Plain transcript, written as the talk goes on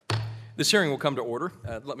This hearing will come to order.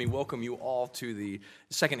 Let me welcome you all to the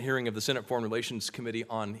second hearing of the Senate Foreign Relations Committee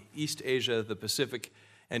on East Asia, the Pacific,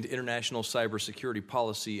 and International Cybersecurity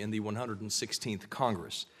Policy in the 116th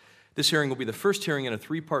Congress. This hearing will be the first hearing in a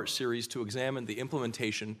three-part series to examine the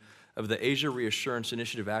implementation of the Asia Reassurance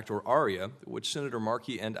Initiative Act, or ARIA, which Senator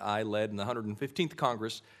Markey and I led in the 115th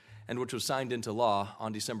Congress and which was signed into law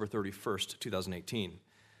on December 31st, 2018.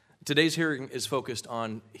 Today's hearing is focused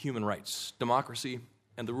on human rights, democracy,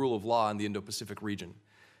 and the rule of law in the Indo-Pacific region,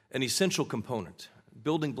 an essential component,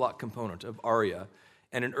 building block component of ARIA,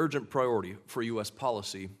 and an urgent priority for U.S.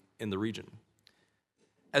 policy in the region.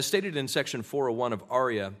 As stated in Section 401 of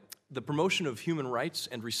ARIA, the promotion of human rights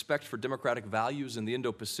and respect for democratic values in the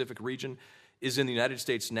Indo-Pacific region is in the United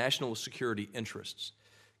States' national security interests.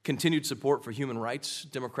 Continued support for human rights,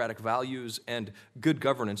 democratic values, and good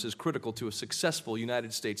governance is critical to a successful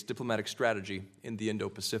United States diplomatic strategy in the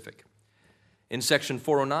Indo-Pacific. In Section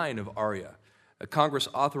 409 of ARIA, Congress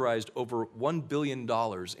authorized over $1 billion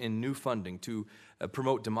in new funding to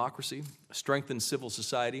promote democracy, strengthen civil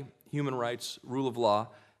society, human rights, rule of law,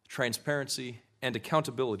 transparency, and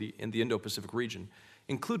accountability in the Indo-Pacific region,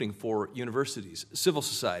 including for universities, civil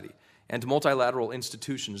society, and multilateral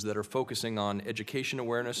institutions that are focusing on education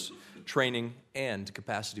awareness, training, and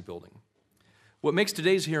capacity building. What makes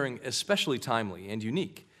today's hearing especially timely and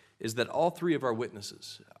unique is that all three of our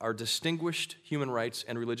witnesses are distinguished human rights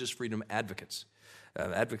and religious freedom advocates,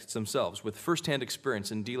 advocates themselves with firsthand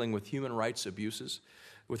experience in dealing with human rights abuses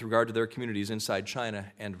with regard to their communities inside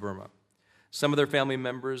China and Burma. Some of their family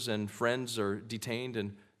members and friends are detained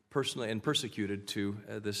and persecuted to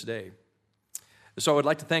this day. So I would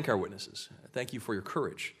like to thank our witnesses. Thank you for your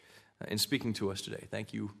courage in speaking to us today.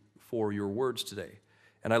 Thank you for your words today.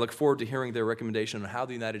 And I look forward to hearing their recommendation on how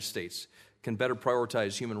the United States can better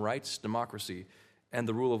prioritize human rights, democracy, and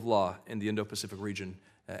the rule of law in the Indo-Pacific region,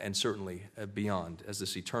 and certainly beyond, as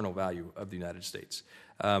this eternal value of the United States.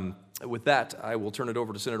 With that, I will turn it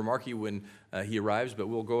over to Senator Markey when he arrives, but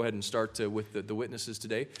we'll go ahead and start with the witnesses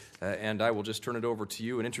today, and I will just turn it over to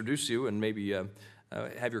you and introduce you and maybe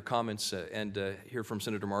have your comments and hear from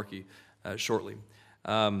Senator Markey shortly.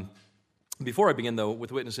 Before I begin, though,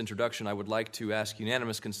 with witness introduction, I would like to ask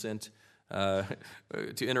unanimous consent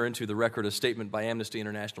to enter into the record a statement by Amnesty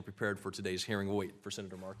International prepared for today's hearing. We'll wait for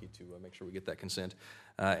Senator Markey to make sure we get that consent.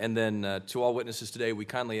 And then to all witnesses today, we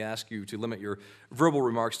kindly ask you to limit your verbal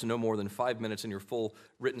remarks to no more than 5 minutes, and your full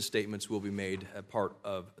written statements will be made a part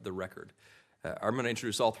of the record. I'm going to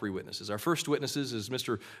introduce all three witnesses. Our first witness is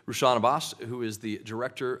Mr. Rushan Abbas, who is the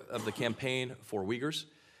director of the Campaign for Uyghurs.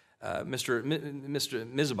 Ms.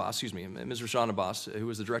 Rushan Abbas, who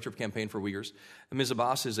is the director of Campaign for Uyghurs. Ms.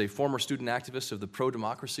 Abbas is a former student activist of the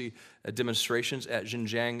pro-democracy demonstrations at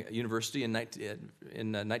Xinjiang University in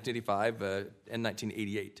 1985 and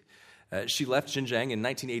 1988. She left Xinjiang in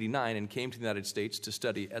 1989 and came to the United States to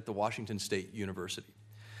study at the Washington State University.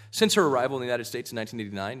 Since her arrival in the United States in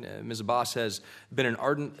 1989, Ms. Abbas has been an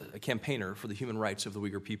ardent campaigner for the human rights of the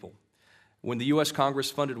Uyghur people. When the U.S. Congress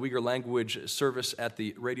funded Uyghur language service at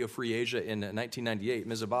the Radio Free Asia in 1998,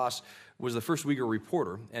 Ms. Abbas was the first Uyghur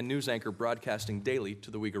reporter and news anchor broadcasting daily to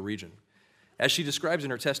the Uyghur region. As she describes in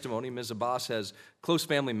her testimony, Ms. Abbas has close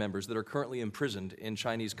family members that are currently imprisoned in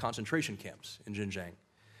Chinese concentration camps in Xinjiang.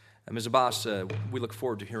 Ms. Abbas, we look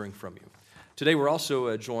forward to hearing from you. Today we're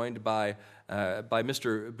also joined by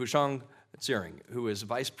Mr. Bushang Tsering, who is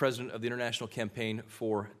Vice President of the International Campaign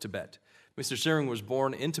for Tibet. Mr. Tsering was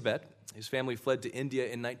born in Tibet. His family fled to India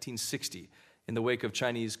in 1960 in the wake of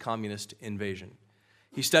Chinese communist invasion.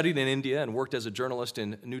 He studied in India and worked as a journalist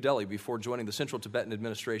in New Delhi before joining the Central Tibetan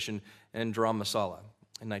Administration in Dharamsala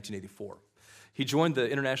in 1984. He joined the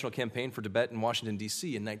International Campaign for Tibet in Washington,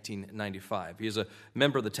 D.C. in 1995. He is a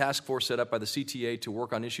member of the task force set up by the CTA to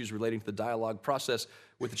work on issues relating to the dialogue process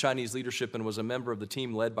with the Chinese leadership and was a member of the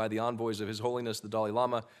team led by the envoys of His Holiness the Dalai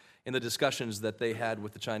Lama in the discussions that they had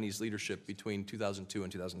with the Chinese leadership between 2002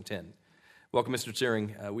 and 2010. Welcome, Mr.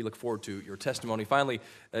 Tsering. We look forward to your testimony. Finally,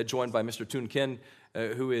 joined by Mr. Toon Kin,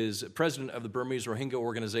 who is president of the Burmese Rohingya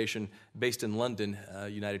organization based in London,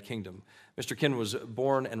 United Kingdom. Mr. Kin was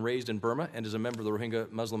born and raised in Burma and is a member of the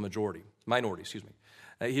Rohingya Muslim minority.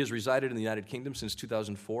 He has resided in the United Kingdom since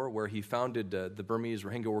 2004, where he founded the Burmese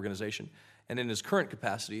Rohingya organization, and in his current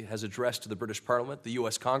capacity has addressed the British Parliament, the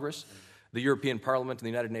U.S. Congress, the European Parliament, and the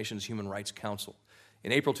United Nations Human Rights Council.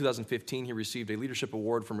 In April 2015, he received a Leadership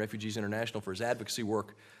Award from Refugees International for his advocacy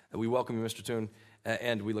work. We welcome you, Mr. Toon,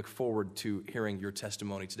 and we look forward to hearing your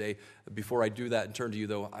testimony today. Before I do that and turn to you,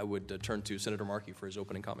 though, I would turn to Senator Markey for his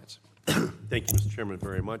opening comments. Thank you, Mr. Chairman,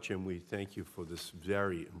 very much, and we thank you for this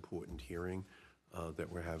very important hearing.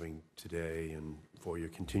 that we're having today and for your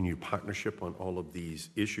continued partnership on all of these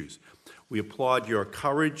issues. We applaud your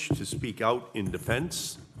courage to speak out in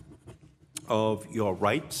defense of your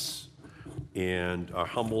rights and are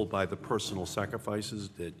humbled by the personal sacrifices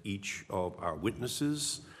that each of our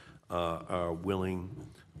witnesses are willing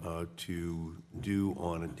to do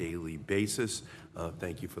on a daily basis.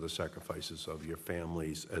 Thank you for the sacrifices of your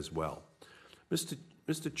families as well.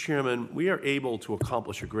 Mr. Chairman, we are able to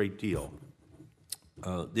accomplish a great deal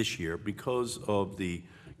this year because of the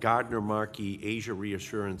Gardner-Markey Asia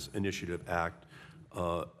Reassurance Initiative Act,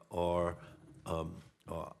 or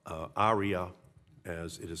ARIA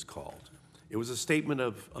as it is called. It was a statement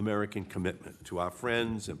of American commitment to our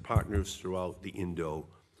friends and partners throughout the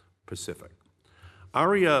Indo-Pacific.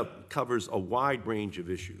 ARIA covers a wide range of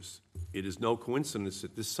issues. It is no coincidence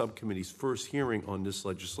that this subcommittee's first hearing on this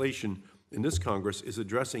legislation in this Congress is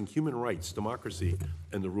addressing human rights, democracy,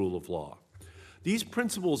 and the rule of law. These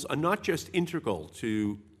principles are not just integral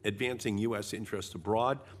to advancing U.S. interests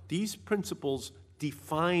abroad. These principles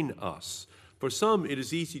define us. For some, it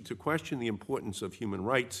is easy to question the importance of human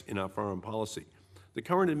rights in our foreign policy. The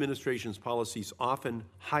current administration's policies often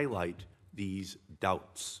highlight these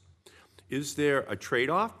doubts. Is there a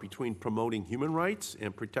trade-off between promoting human rights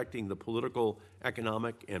and protecting the political,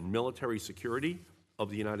 economic, and military security of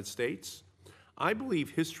the United States? I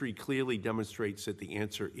believe history clearly demonstrates that the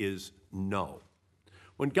answer is no.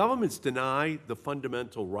 When governments deny the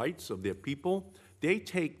fundamental rights of their people, they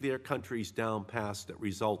take their countries down paths that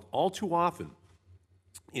result all too often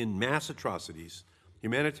in mass atrocities,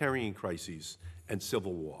 humanitarian crises, and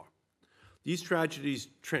civil war. These tragedies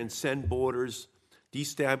transcend borders,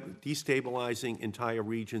 destabilizing entire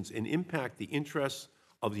regions, and impact the interests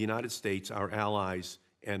of the United States, our allies,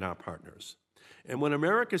 and our partners. And when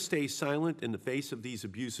America stays silent in the face of these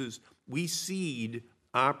abuses, we cede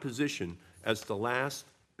our position as the last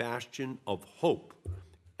bastion of hope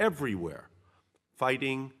everywhere,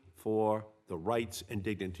 fighting for the rights and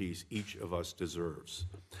dignities each of us deserves.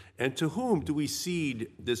 And to whom do we cede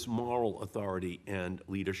this moral authority and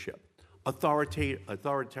leadership?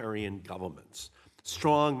 Authoritarian governments.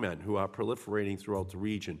 Strong men who are proliferating throughout the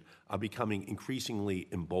region are becoming increasingly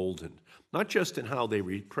emboldened, not just in how they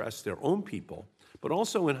repress their own people, but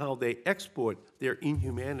also in how they export their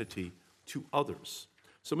inhumanity to others.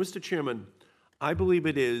 So, Mr. Chairman, I believe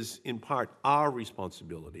it is, in part, our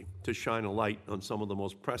responsibility to shine a light on some of the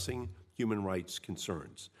most pressing human rights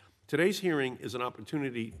concerns. Today's hearing is an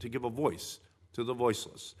opportunity to give a voice to the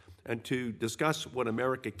voiceless and to discuss what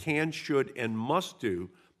America can, should, and must do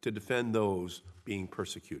to defend those being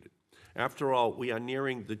persecuted. After all, we are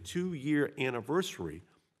nearing the 2-year anniversary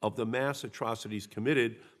of the mass atrocities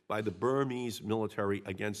committed by the Burmese military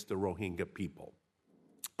against the Rohingya people.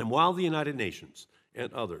 And while the United Nations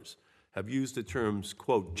and others have used the terms,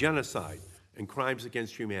 quote, genocide and crimes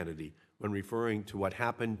against humanity when referring to what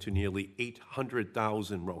happened to nearly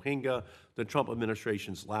 800,000 Rohingya, the Trump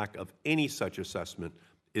administration's lack of any such assessment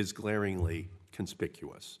is glaringly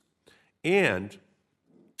conspicuous. And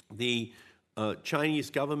the Chinese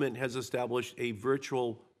government has established a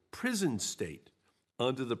virtual prison state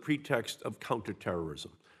under the pretext of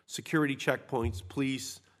counterterrorism. Security checkpoints,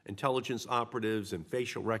 police, intelligence operatives, and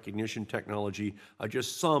facial recognition technology are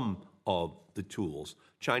just some of the tools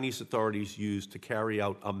Chinese authorities use to carry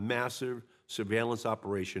out a massive surveillance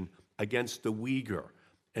operation against the Uyghur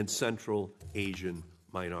and Central Asian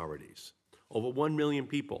minorities. Over 1 million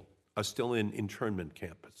people are still in internment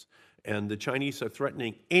camps, and the Chinese are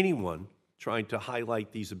threatening anyone trying to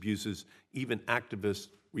highlight these abuses, even activists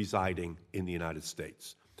residing in the United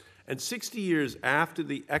States. And 60 years after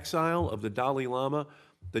the exile of the Dalai Lama,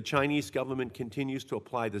 the Chinese government continues to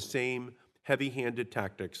apply the same heavy-handed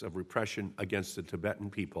tactics of repression against the Tibetan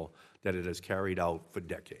people that it has carried out for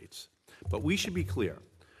decades. But we should be clear,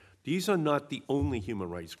 these are not the only human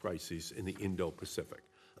rights crises in the Indo-Pacific.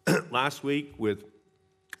 Last week, with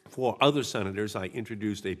 4 other senators, I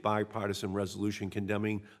introduced a bipartisan resolution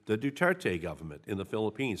condemning the Duterte government in the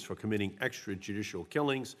Philippines for committing extrajudicial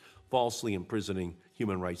killings, falsely imprisoning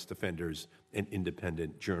human rights defenders and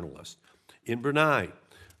independent journalists. In Brunei,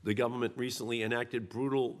 the government recently enacted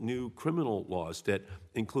brutal new criminal laws that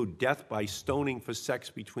include death by stoning for sex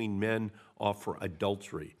between men or for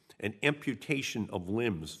adultery, and amputation of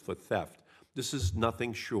limbs for theft. This is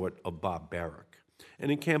nothing short of barbaric.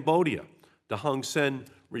 And in Cambodia, the Hun Sen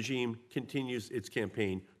regime continues its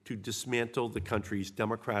campaign to dismantle the country's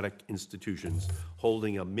democratic institutions,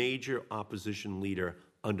 holding a major opposition leader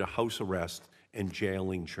under house arrest and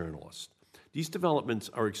jailing journalists. These developments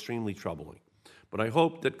are extremely troubling, but I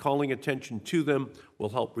hope that calling attention to them will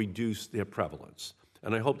help reduce their prevalence.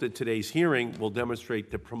 And I hope that today's hearing will demonstrate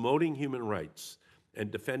that promoting human rights and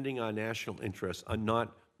defending our national interests are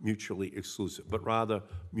not mutually exclusive, but rather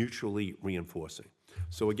mutually reinforcing.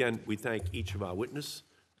 So again, we thank each of our witnesses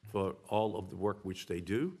for all of the work which they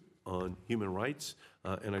do on human rights,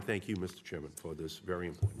 and I thank you, Mr. Chairman, for this very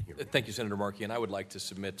important hearing. Thank you, Senator Markey, and I would like to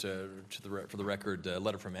submit for the record a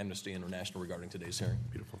letter from Amnesty International regarding today's hearing.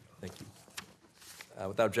 Beautiful. Thank you.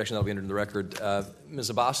 Without objection, that will be entered in the record. Ms.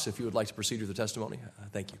 Abbas, if you would like to proceed with the testimony,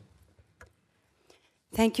 thank you.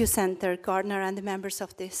 Thank you, Senator Gardner and the members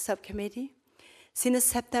of the subcommittee. Since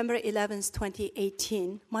September 11,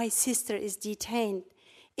 2018, my sister is detained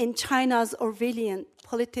in China's Orwellian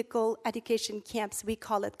political education camps. We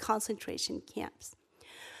call it concentration camps.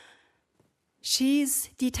 She's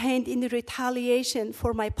detained in retaliation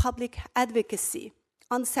for my public advocacy.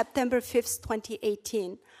 On September 5th,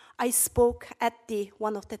 2018, I spoke at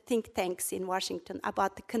one of the think tanks in Washington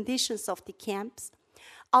about the conditions of the camps,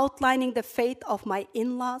 outlining the fate of my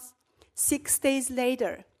in-laws. 6 days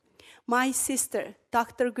later, my sister,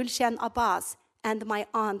 Dr. Gulshan Abbas, and my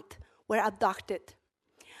aunt were abducted.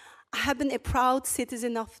 I have been a proud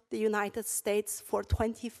citizen of the United States for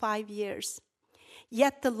 25 years.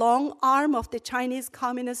 Yet the long arm of the Chinese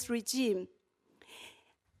Communist regime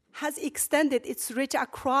has extended its reach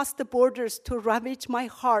across the borders to ravage my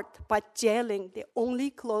heart by jailing the only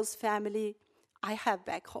close family I have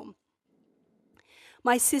back home.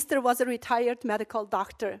 My sister was a retired medical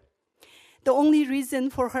doctor. The only reason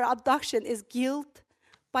for her abduction is guilt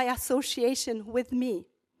by association with me,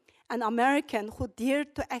 an American who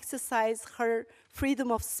dared to exercise her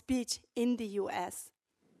freedom of speech in the US.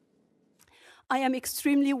 I am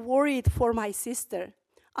extremely worried for my sister.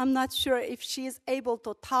 I'm not sure if she is able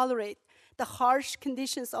to tolerate the harsh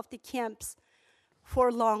conditions of the camps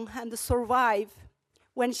for long and survive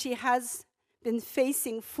when she has been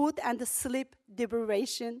facing food and sleep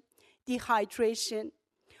deprivation, dehydration,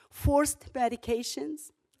 forced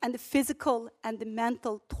medications, and physical and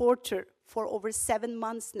mental torture for over 7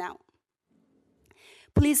 months now.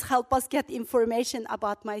 Please help us get information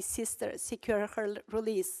about my sister, secure her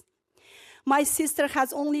release. My sister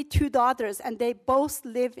has only 2 daughters, and they both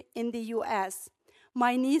live in the US.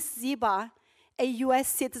 My niece, Ziba, a US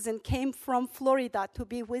citizen, came from Florida to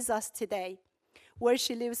be with us today, where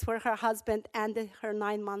she lives with her husband and her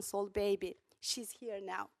 9-month-old baby. She's here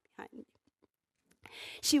now behind me.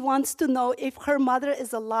 She wants to know if her mother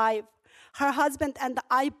is alive. Her husband and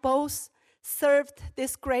I both served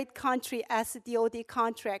this great country as DoD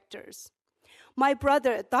contractors. My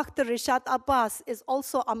brother, Dr. Rishad Abbas, is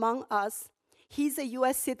also among us. He's a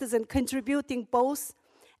US citizen contributing both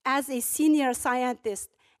as a senior scientist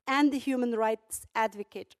and a human rights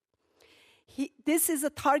advocate. This is a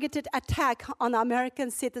targeted attack on American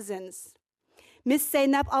citizens. Ms.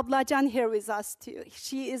 Zeynep Ablajan here with us too.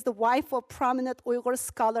 She is the wife of prominent Uyghur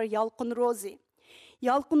scholar Yalqun Rozi.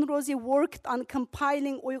 Yalqun Rozi worked on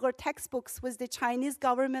compiling Uyghur textbooks with the Chinese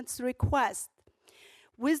government's request.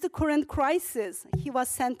 With the current crisis, he was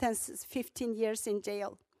sentenced to 15 years in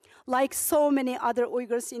jail. Like so many other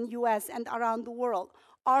Uyghurs in US and around the world,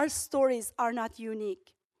 our stories are not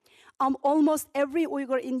unique. Almost every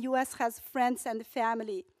Uyghur in US has friends and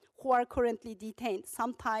family who are currently detained.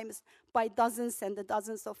 Sometimes by dozens and the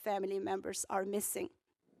dozens of family members are missing.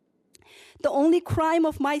 The only crime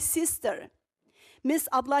of my sister, Ms.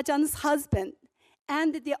 Ablajan's husband,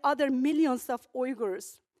 and the other millions of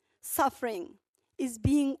Uyghurs suffering is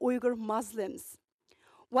being Uyghur Muslims.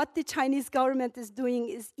 What the Chinese government is doing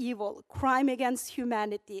is evil, crime against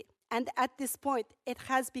humanity. And at this point, it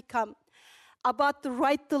has become about the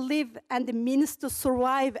right to live and the means to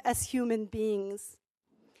survive as human beings.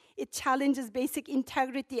 It challenges basic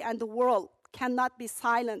integrity, and the world cannot be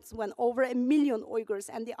silenced when over 1 million Uyghurs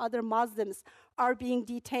and the other Muslims are being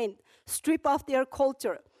detained, stripped of their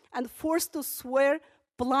culture, and forced to swear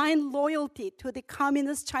blind loyalty to the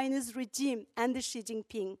communist Chinese regime and Xi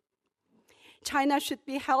Jinping. China should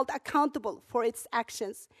be held accountable for its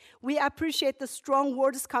actions. We appreciate the strong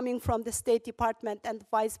words coming from the State Department and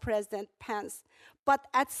Vice President Pence, but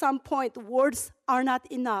at some point, words are not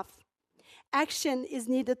enough. Action is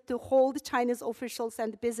needed to hold Chinese officials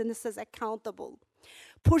and businesses accountable.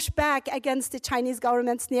 Push back against the Chinese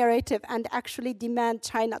government's narrative and actually demand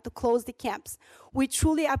China to close the camps. We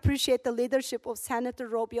truly appreciate the leadership of Senator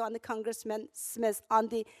Rubio and Congressman Smith on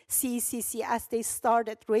the CECC as they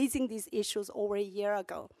started raising these issues over a year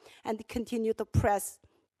ago and continue to press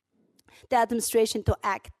the administration to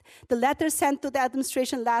act. The letter sent to the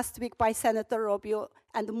administration last week by Senator Rubio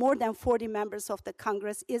and more than 40 members of the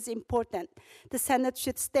Congress is important. The Senate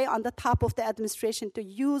should stay on the top of the administration to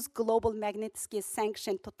use global Magnitsky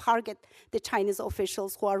sanction to target the Chinese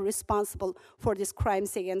officials who are responsible for these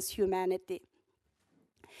crimes against humanity.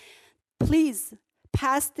 Please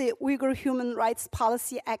pass the Uyghur Human Rights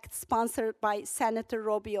Policy Act sponsored by Senator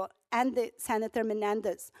Rubio and Senator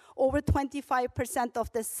Menendez. Over 25%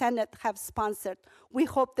 of the Senate have sponsored. We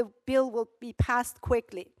hope the bill will be passed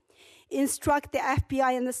quickly. Instruct the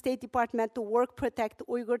FBI and the State Department to work protect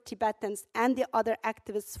Uyghur Tibetans and the other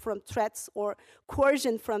activists from threats or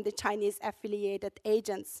coercion from the Chinese affiliated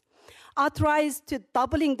agents. Authorize to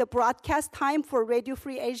doubling the broadcast time for Radio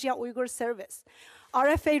Free Asia Uyghur service.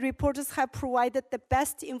 RFA reporters have provided the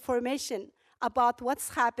best information about what's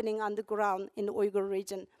happening on the ground in the Uyghur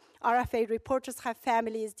region. RFA reporters have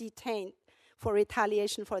families detained for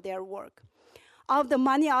retaliation for their work. Of the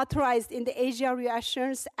money authorized in the Asia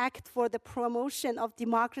Reassurance Act for the promotion of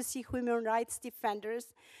democracy, human rights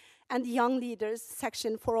defenders, and young leaders,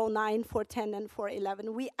 Section 409, 410, and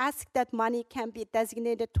 411, we ask that money can be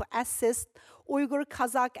designated to assist Uyghur,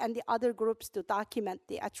 Kazakh, and the other groups to document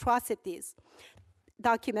the atrocities,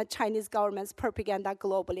 document Chinese government's propaganda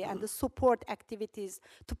globally, and to support activities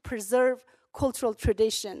to preserve cultural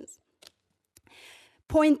traditions.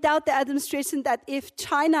 Point out the administration that if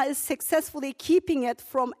China is successfully keeping it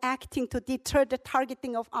from acting to deter the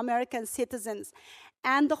targeting of American citizens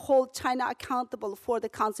and hold China accountable for the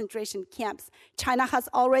concentration camps, China has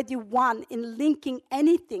already won in linking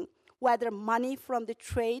anything, whether money from the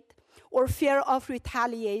trade or fear of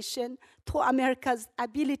retaliation, to America's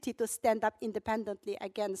ability to stand up independently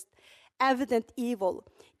against evident evil.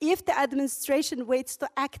 If the administration waits to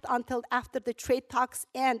act until after the trade talks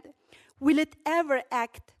end, will it ever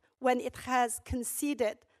act when it has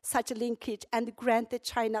conceded such a linkage and granted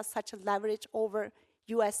China such a leverage over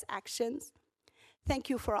US actions? Thank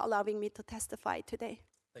you for allowing me to testify today.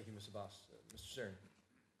 Thank you, Ms. Abbas. Mr. Sarin.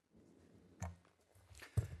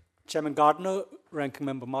 Chairman Gardner, Ranking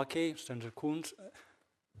Member Markey, Senator Coons,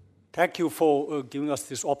 thank you for giving us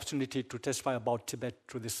this opportunity to testify about Tibet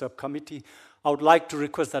to the subcommittee. I would like to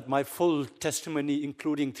request that my full testimony,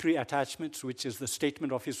 including 3 attachments, which is the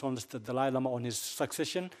statement of His Holiness the Dalai Lama on his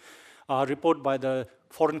succession, a report by the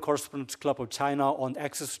Foreign Correspondents Club of China on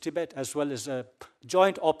access to Tibet, as well as a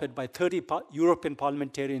joint op-ed by 30 European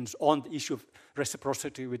parliamentarians on the issue of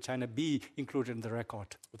reciprocity with China, be included in the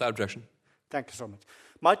record. Without objection. Thank you so much.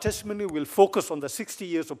 My testimony will focus on the 60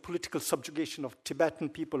 years of political subjugation of Tibetan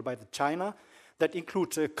people by China that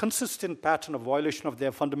includes a consistent pattern of violation of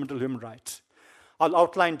their fundamental human rights. I'll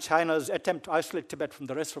outline China's attempt to isolate Tibet from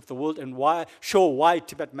the rest of the world and show why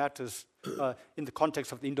Tibet matters in the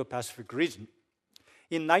context of the Indo-Pacific region.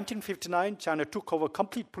 In 1959, China took over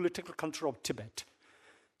complete political control of Tibet.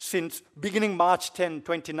 Since beginning March 10,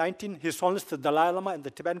 2019, His Holiness the Dalai Lama and the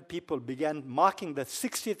Tibetan people began marking the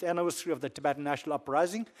 60th anniversary of the Tibetan national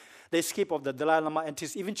uprising, the escape of the Dalai Lama and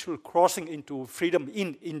his eventual crossing into freedom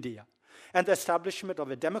in India, and the establishment of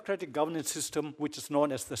a democratic governance system which is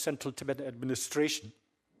known as the Central Tibetan Administration.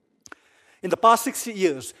 In the past 60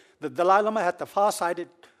 years, the Dalai Lama had the far-sighted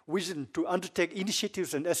vision to undertake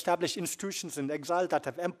initiatives and establish institutions in exile that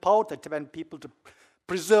have empowered the Tibetan people to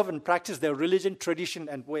preserve and practice their religion, tradition,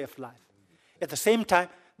 and way of life. At the same time,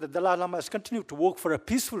 the Dalai Lama has continued to work for a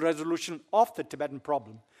peaceful resolution of the Tibetan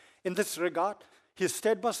problem. In this regard, his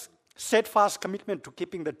steadfast commitment to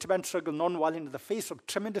keeping the Tibetan struggle non-violent in the face of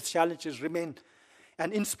tremendous challenges remain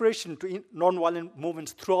an inspiration to non-violent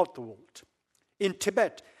movements throughout the world. In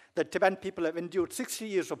Tibet, the Tibetan people have endured 60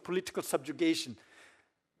 years of political subjugation.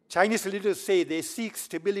 Chinese leaders say they seek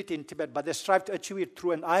stability in Tibet, but they strive to achieve it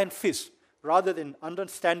through an iron fist, rather than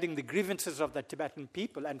understanding the grievances of the Tibetan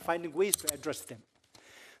people and finding ways to address them.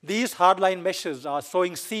 These hardline measures are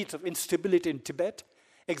sowing seeds of instability in Tibet,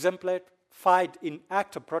 exemplified in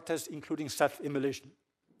acts of protest, including self-immolation.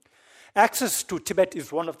 Access to Tibet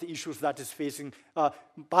is one of the issues that is facing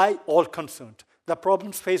by all concerned. The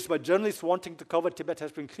problems faced by journalists wanting to cover Tibet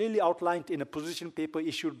has been clearly outlined in a position paper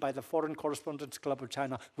issued by the Foreign Correspondents Club of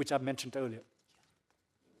China, which I mentioned earlier.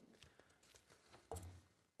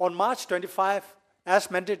 On March 25, as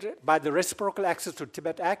mandated by the Reciprocal Access to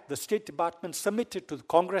Tibet Act, the State Department submitted to the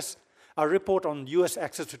Congress a report on U.S.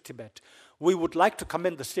 access to Tibet. We would like to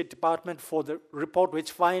commend the State Department for the report,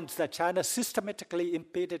 which finds that China systematically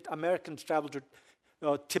impeded Americans' travel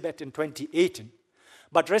to Tibet in 2018.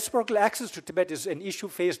 But reciprocal access to Tibet is an issue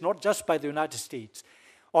faced not just by the United States.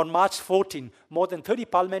 On March 14, more than 30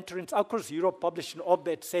 parliamentarians across Europe published an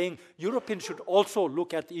op-ed saying Europeans should also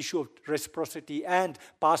look at the issue of reciprocity and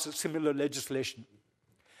pass similar legislation.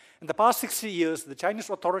 In the past 60 years, the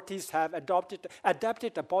Chinese authorities have adapted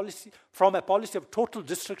a policy from a policy of total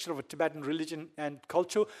destruction of Tibetan religion and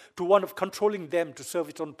culture to one of controlling them to serve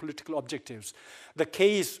its own political objectives. The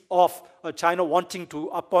case of China wanting to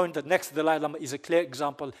appoint the next Dalai Lama is a clear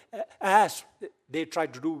example, as they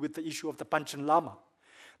tried to do with the issue of the Panchen Lama.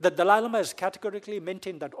 The Dalai Lama has categorically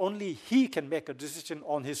maintained that only he can make a decision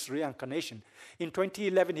on his reincarnation. In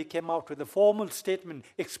 2011, he came out with a formal statement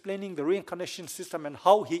explaining the reincarnation system and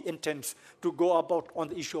how he intends to go about on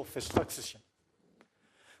the issue of his succession.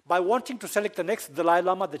 By wanting to select the next Dalai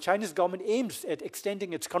Lama, the Chinese government aims at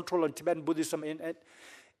extending its control on Tibetan Buddhism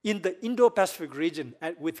in the Indo-Pacific region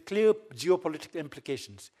with clear geopolitical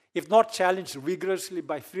implications. If not challenged vigorously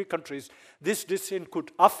by free countries, this decision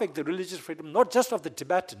could affect the religious freedom not just of the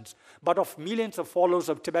Tibetans, but of millions of followers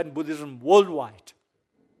of Tibetan Buddhism worldwide,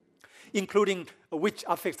 including which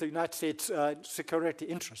affects the United States' security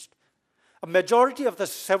interest. A majority of the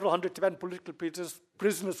several hundred Tibetan political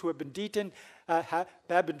prisoners who have been detained have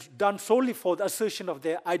been done solely for the assertion of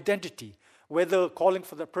their identity, whether calling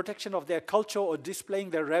for the protection of their culture or displaying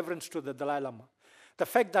their reverence to the Dalai Lama. The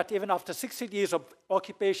fact that even after 60 years of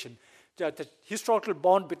occupation, the historical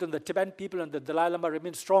bond between the Tibetan people and the Dalai Lama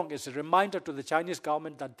remains strong is a reminder to the Chinese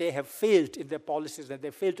government that they have failed in their policies, that they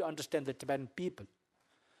failed to understand the Tibetan people.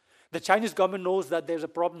 The Chinese government knows that there's a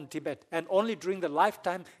problem in Tibet, and only during the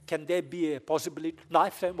lifetime can there be a possibility,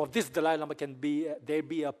 lifetime of this Dalai Lama can there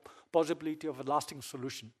be a possibility of a lasting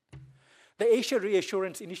solution. The Asia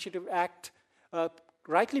Reassurance Initiative Act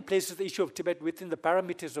rightly places the issue of Tibet within the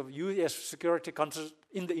parameters of U.S. security concerns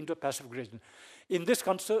in the Indo-Pacific region. In this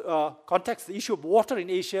context, the issue of water in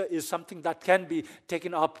Asia is something that can be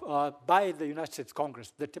taken up by the United States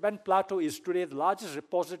Congress. The Tibetan Plateau is today the largest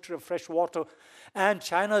repository of fresh water, and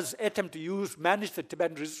China's attempt to manage the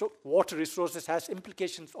Tibetan water resources has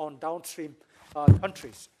implications on downstream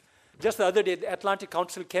countries. Just the other day, the Atlantic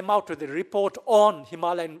Council came out with a report on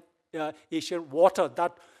Himalayan Asian water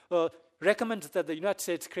that recommends that the United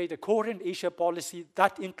States create a coherent Asia policy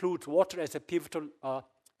that includes water as a pivotal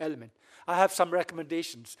element. I have some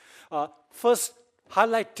recommendations. First,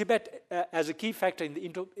 highlight Tibet as a key factor in the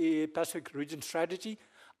Indo-Pacific region strategy.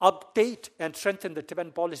 Update and strengthen the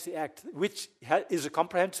Tibetan Policy Act, which is a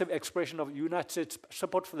comprehensive expression of United States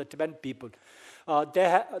support for the Tibetan people.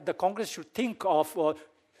 The Congress should think of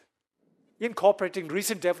incorporating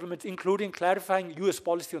recent developments, including clarifying U.S.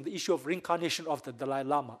 policy on the issue of reincarnation of the Dalai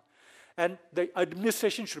Lama. And the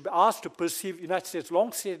administration should be asked to pursue United States'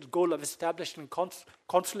 long-stated goal of establishing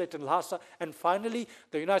consulate in Lhasa. And finally,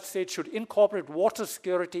 the United States should incorporate water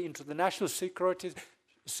security into the national security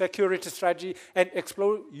strategy and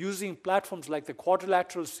explore using platforms like the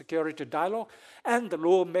Quadrilateral Security Dialogue and the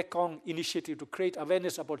Lower Mekong Initiative to create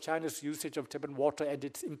awareness about China's usage of Tibetan water and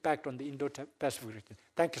its impact on the Indo-Pacific region.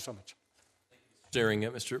 Thank you so much. Sharing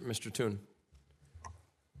it, Mr. Toon.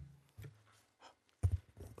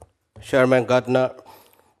 Chairman Gardner,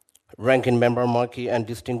 Ranking Member Markey, and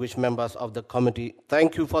distinguished members of the committee,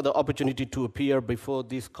 thank you for the opportunity to appear before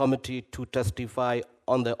this committee to testify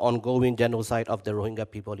on the ongoing genocide of the Rohingya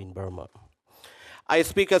people in Burma. I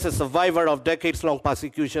speak as a survivor of decades-long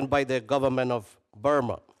persecution by the government of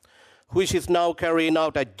Burma, which is now carrying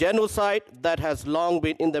out a genocide that has long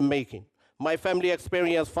been in the making. My family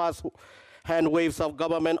experienced first-hand waves of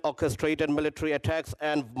government-orchestrated military attacks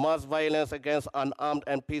and mass violence against unarmed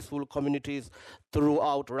and peaceful communities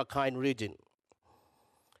throughout Rakhine region.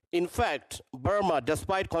 In fact, Burma,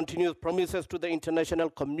 despite continuous promises to the international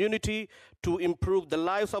community to improve the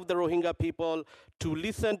lives of the Rohingya people, to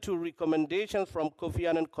listen to recommendations from Kofi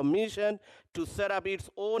Annan Commission, to set up its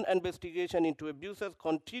own investigation into abuses,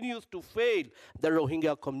 continues to fail the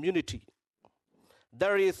Rohingya community.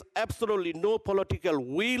 There is absolutely no political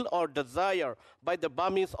will or desire by the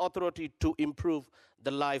Burmese authority to improve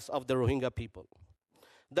the lives of the Rohingya people.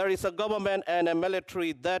 There is a government and a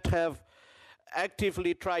military that have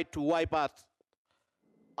actively tried to wipe us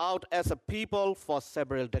out as a people for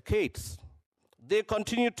several decades. They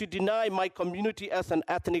continue to deny my community as an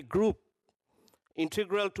ethnic group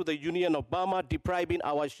integral to the Union of Burma, depriving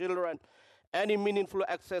our children any meaningful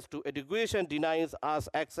access to education, denies us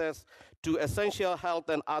access to essential health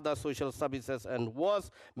and other social services, and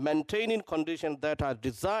was maintaining conditions that are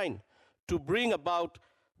designed to bring about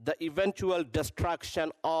the eventual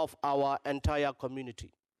destruction of our entire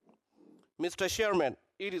community. Mr. Chairman,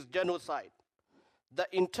 it is genocide. The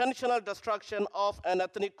intentional destruction of an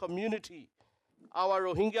ethnic community, our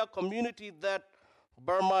Rohingya community, that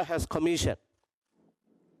Burma has commissioned.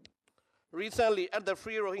 Recently, at the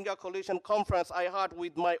Free Rohingya Coalition Conference, I heard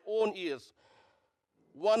with my own ears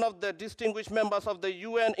one of the distinguished members of the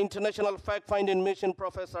UN International Fact-Finding Mission,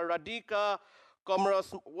 Professor Radhika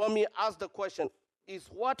Kumaraswamy, asked the question, is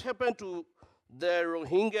what happened to the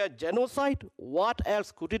Rohingya genocide? What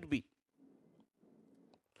else could it be?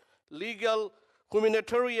 Legal,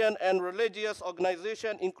 humanitarian, and religious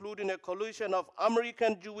organizations, including a coalition of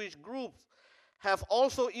American Jewish groups, have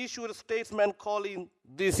also issued a statement calling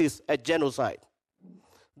this is a genocide.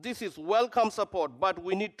 This is welcome support, but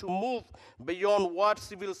we need to move beyond what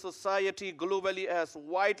civil society globally has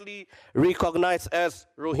widely recognized as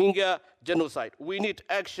Rohingya genocide. We need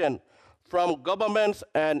action from governments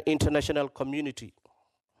and international community.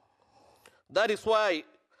 That is why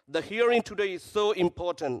the hearing today is so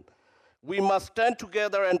important. We must stand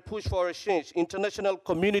together and push for a change. International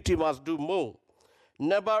community must do more.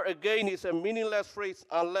 Never again is a meaningless phrase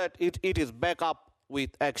unless it is backed up with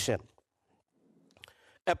action.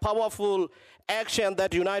 A powerful action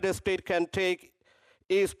that the United States can take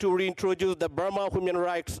is to reintroduce the Burma Human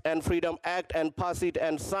Rights and Freedom Act and pass it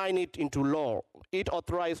and sign it into law. It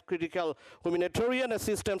authorizes critical humanitarian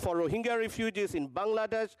assistance for Rohingya refugees in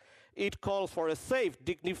Bangladesh. It calls for a safe,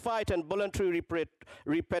 dignified, and voluntary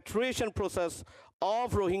repatriation process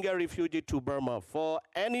of Rohingya refugees to Burma. For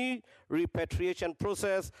any repatriation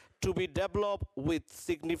process to be developed with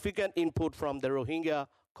significant input from the Rohingya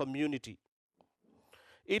community.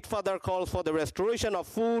 It further calls for the restoration of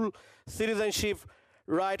full citizenship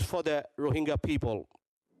rights for the Rohingya people.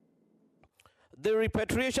 The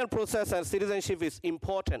repatriation process and citizenship is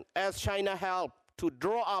important as China helped to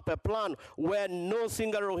draw up a plan where no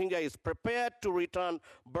single Rohingya is prepared to return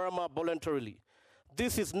Burma voluntarily.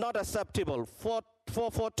 This is not acceptable. For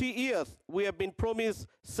 40 years, we have been promised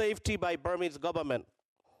safety by Burmese government,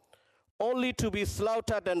 only to be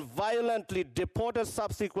slaughtered and violently deported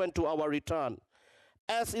subsequent to our return.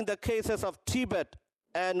 As in the cases of Tibet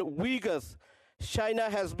and Uyghurs, China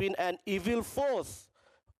has been an evil force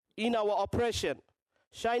in our oppression.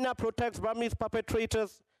 China protects Burmese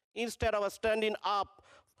perpetrators instead of standing up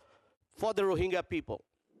for the Rohingya people.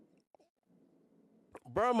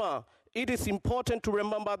 Burma, it is important to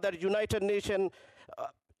remember that United Nations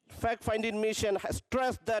fact-finding mission has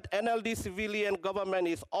stressed that NLD civilian government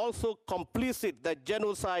is also complicit in the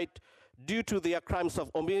genocide due to their crimes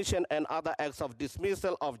of omission and other acts of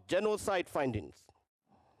dismissal of genocide findings.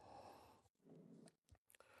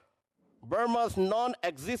 Burma's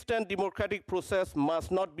non-existent democratic process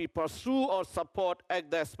must not be pursued or support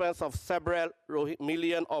at the expense of several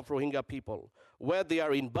million of Rohingya people, whether they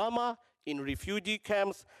are in Burma, in refugee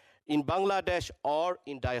camps, in Bangladesh, or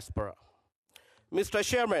in diaspora. Mr.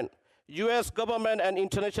 Chairman, US government and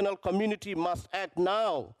international community must act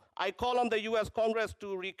now. I call on the US Congress to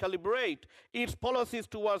recalibrate its policies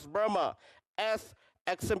towards Burma as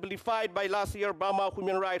exemplified by last year's Burma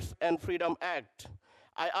Human Rights and Freedom Act.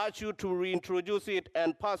 I urge you to reintroduce it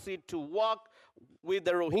and pass it to work with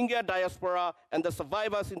the Rohingya diaspora and the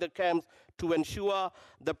survivors in the camps to ensure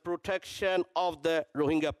the protection of the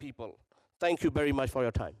Rohingya people. Thank you very much for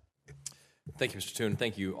your time. Thank you, Mr. Toon.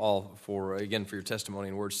 Thank you all for your testimony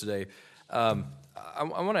and words today. I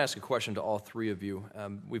want to ask a question to all three of you.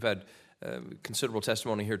 We've had considerable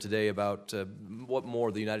testimony here today about what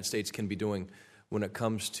more the United States can be doing when it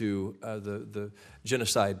comes to the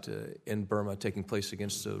genocide in Burma taking place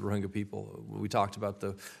against the Rohingya people. We talked about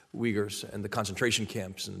the Uyghurs and the concentration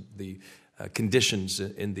camps and the conditions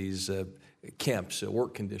in these camps,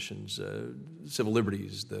 work conditions, civil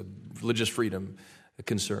liberties, the religious freedom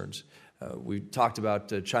concerns. We talked about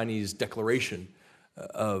the Chinese declaration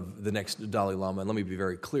of the next Dalai Lama. And let me be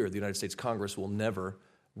very clear, the United States Congress will never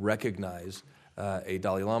recognize a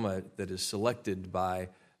Dalai Lama that is selected by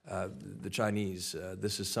the Chinese.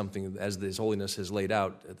 This is something, as His Holiness has laid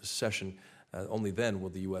out at the session, only then will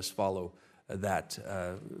the U.S. follow that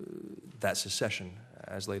secession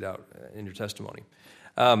as laid out in your testimony.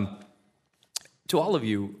 To all of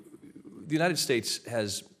you, the United States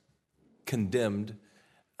has condemned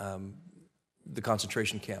the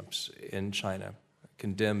concentration camps in China,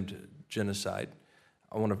 condemned genocide.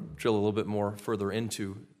 I want to drill a little bit more further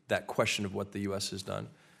into that question of what the U.S. has done,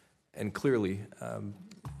 and clearly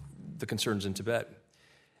the concerns in Tibet.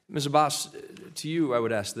 Ms. Abbas, to you I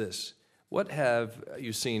would ask this. What have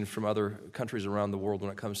you seen from other countries around the world when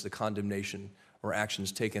it comes to the condemnation or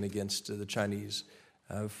actions taken against the Chinese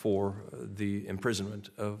for the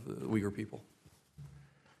imprisonment of the Uyghur people?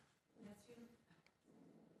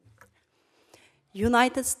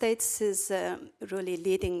 United States is really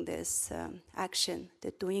leading this action.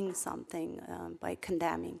 They're doing something by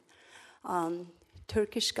condemning.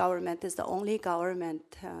 Turkish government is the only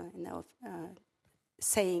government,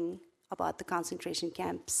 saying about the concentration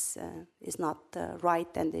camps is not right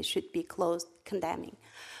and they should be closed, condemning.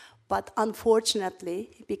 But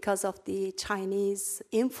unfortunately, because of the Chinese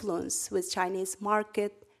influence with Chinese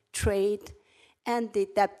market, trade, and the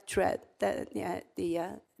debt trap,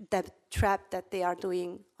 debt trap that they are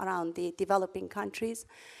doing around the developing countries,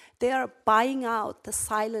 they are buying out the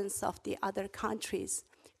silence of the other countries.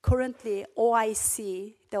 Currently,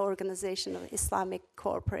 OIC, the Organization of Islamic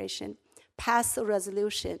Cooperation, passed a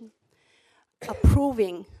resolution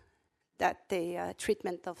approving that the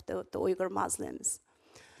treatment of the Uyghur Muslims.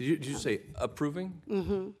 Did you say approving?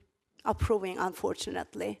 Mm-hmm. Approving,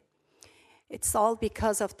 unfortunately. It's all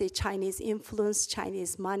because of the Chinese influence,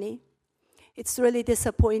 Chinese money. It's really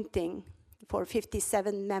disappointing for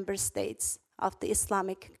 57 member states of the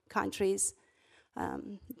Islamic countries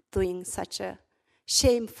doing such a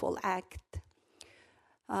shameful act.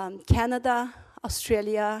 Canada,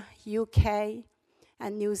 Australia, UK,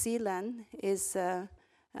 and New Zealand is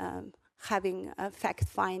having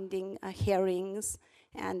fact-finding hearings,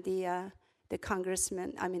 and the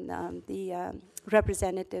congressmen, the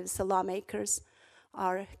representatives, the lawmakers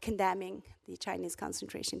are condemning the Chinese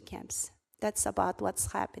concentration camps. That's about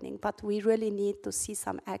what's happening, but we really need to see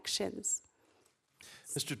some actions.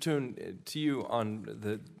 Mr. Toon, to you on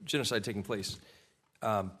the genocide taking place.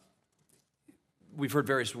 We've heard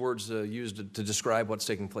various words used to describe what's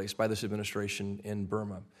taking place by this administration in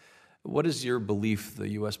Burma. What is your belief the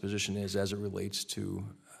U.S. position is as it relates to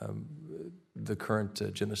the current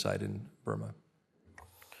genocide in Burma?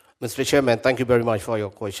 Mr. Chairman, thank you very much for your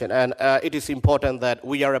question. And it is important that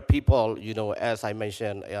we are a people, as I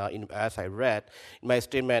mentioned, as I read in my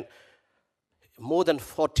statement, more than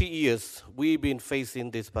 40 years we've been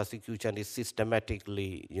facing this persecution is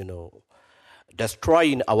systematically,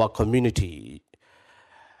 destroying our community.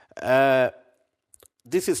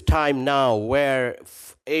 This is time now where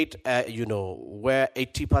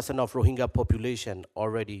 80% of Rohingya population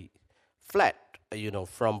already fled,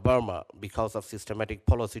 from Burma because of systematic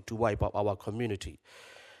policy to wipe out our community.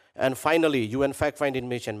 And finally, UN fact-finding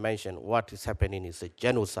mission mentioned what is happening is a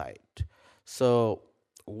genocide. So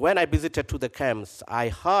when I visited to the camps, I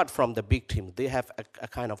heard from the victims, they have a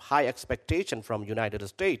kind of high expectation from United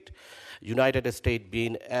States. United States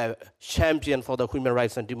being a champion for the human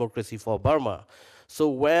rights and democracy for Burma. So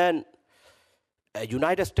when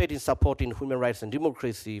United States is supporting human rights and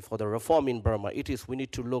democracy for the reform in Burma, we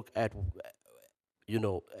need to look at,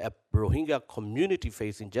 a Rohingya community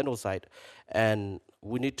facing genocide, and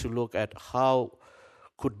we need to look at how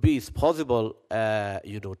could be possible,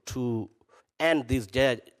 to end this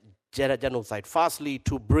genocide. Firstly,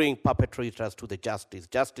 to bring perpetrators to the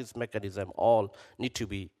justice mechanism all need to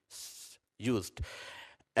be used.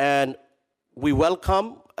 And we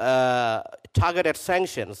welcome targeted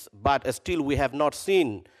sanctions, but still we have not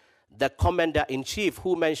seen the commander-in-chief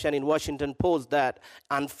who mentioned in Washington Post that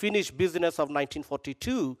unfinished business of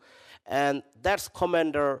 1942, and that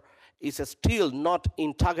commander is still not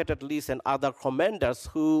in targeted list, and other commanders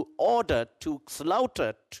who ordered to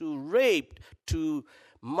slaughter, to rape, to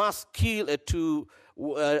mass kill, to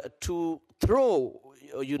throw,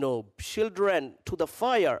 children to the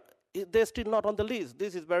fire. They're still not on the list.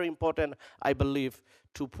 This is very important, I believe,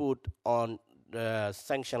 to put on the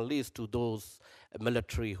sanction list to those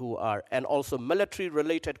military who are, and also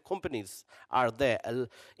military-related companies are there.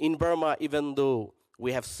 In Burma, even though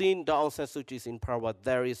we have seen the Aung San Suu Kyi in power,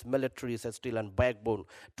 there is military still and backbone.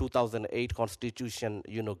 2008 constitution,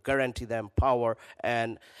 guarantee them power,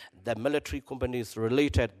 and the military companies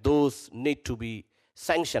related, those need to be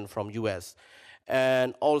sanctioned from US.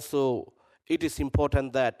 And also, it is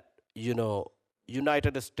important that,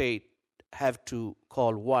 United States have to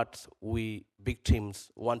call what we victims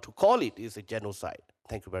want to call it is a genocide.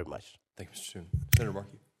 Thank you very much. Thank you, Mr. Toon. Senator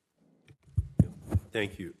Markey.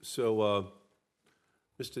 Thank you. So,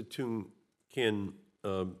 Mr. Toon Kin,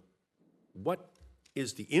 what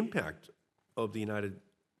is the impact of the United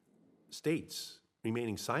States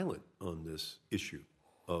remaining silent on this issue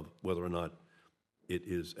of whether or not it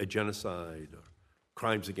is a genocide or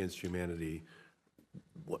crimes against humanity?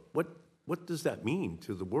 What does that mean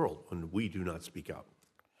to the world when we do not speak out?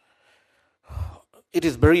 It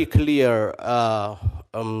is very clear,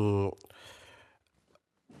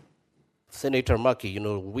 Senator Markey,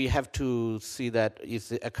 we have to see that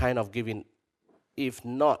it's a kind of giving, if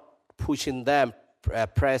not pushing them,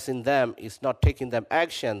 pressing them, is not taking them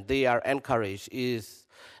action, they are encouraged, is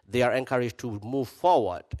they are encouraged to move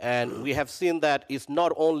forward. And we have seen that it's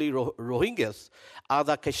not only Rohingyas,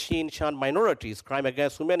 other Kachin-Shan minorities, crime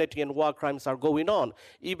against humanity and war crimes are going on.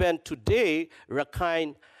 Even today,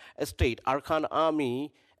 Rakhine State, Arkan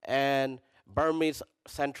Army, and Burmese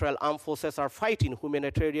Central Armed Forces are fighting.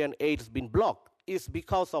 Humanitarian aid has been blocked. It's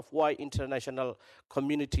because of why international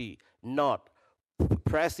community not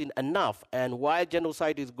pressing enough. And while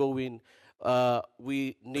genocide is going,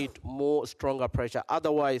 we need more stronger pressure.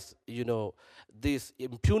 Otherwise, this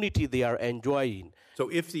impunity they are enjoying. So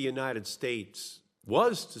if the United States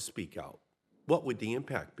was to speak out, what would the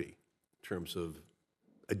impact be in terms of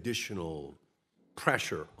additional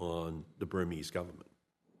pressure on the Burmese government?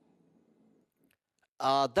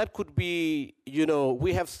 That could be,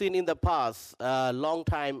 we have seen in the past long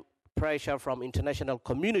time pressure from international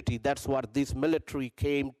community. That's what this military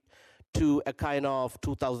came to a kind of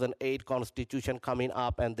 2008 constitution coming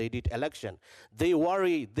up, and they did election. They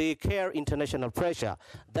worry, they care international pressure.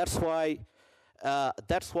 That's why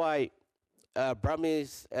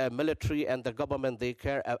Burmese military and the government, they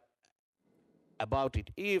care about it.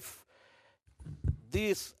 If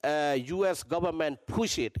this U.S. government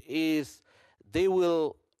push it,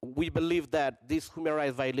 we believe that this human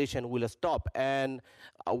rights violation will stop, and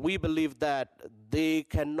we believe that they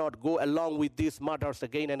cannot go along with these matters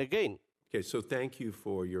again and again. Okay, so thank you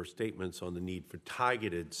for your statements on the need for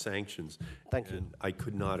targeted sanctions. Thank you. And I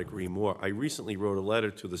could not agree more. I recently wrote a letter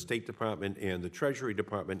to the State Department and the Treasury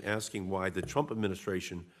Department asking why the Trump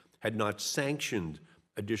administration had not sanctioned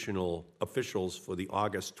additional officials for the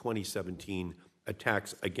August 2017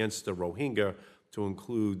 attacks against the Rohingya, to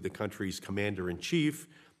include the country's commander-in-chief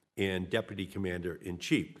and deputy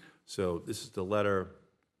commander-in-chief. So this is the letter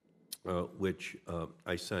which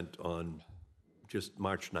I sent on just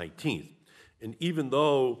March 19th. And even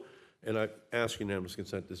though, and I ask unanimous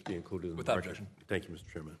consent this be included in Without the record. objection. Thank you,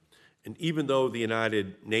 Mr. Chairman. And even though the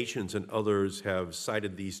United Nations and others have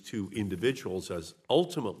cited these two individuals as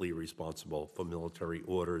ultimately responsible for military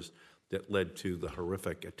orders that led to the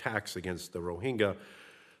horrific attacks against the Rohingya,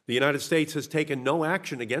 the United States has taken no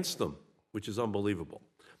action against them, which is unbelievable.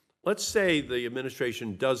 Let's say the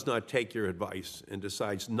administration does not take your advice and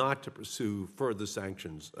decides not to pursue further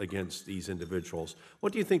sanctions against these individuals.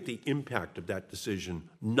 What do you think the impact of that decision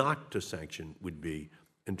not to sanction would be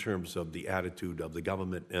in terms of the attitude of the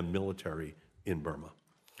government and military in Burma?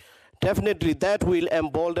 Definitely, that will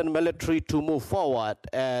embolden military to move forward,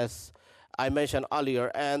 as I mentioned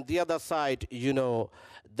earlier. And the other side,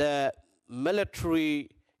 the military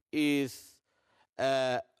is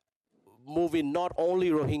moving not only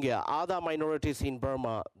Rohingya, other minorities in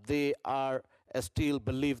Burma, they are still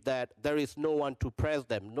believe that there is no one to press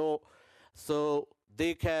them. So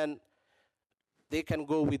they can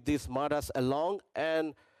go with these matters along.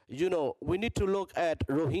 And, we need to look at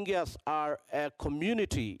Rohingyas are a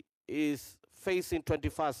community is facing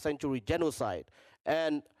 21st century genocide.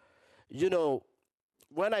 And,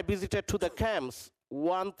 when I visited to the camps,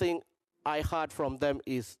 one thing I heard from them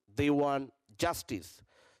is they want justice.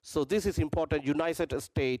 So this is important. United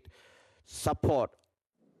States support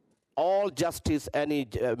all justice, any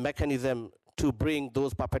mechanism to bring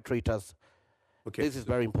those perpetrators. Okay, This is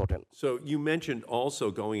very important. So you mentioned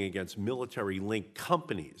also going against military-linked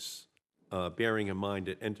companies, bearing in mind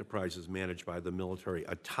that enterprises managed by the military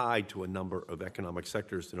are tied to a number of economic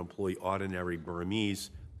sectors that employ ordinary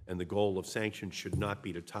Burmese, and the goal of sanctions should not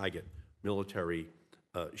be to target military.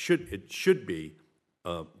 Should be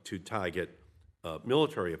to target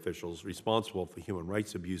military officials responsible for human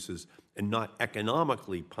rights abuses and not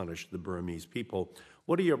economically punish the Burmese people.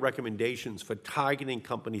 What are your recommendations for targeting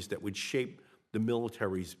companies that would shape the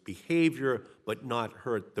military's behavior but not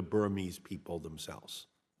hurt the Burmese people themselves?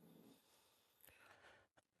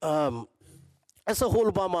 As a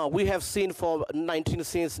whole, Burma, we have seen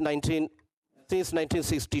since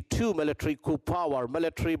 1962 military coup power,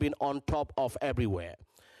 military been on top of everywhere.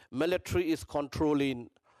 Military is controlling,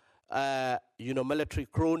 military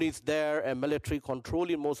cronies there, and military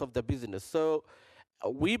controlling most of the business. So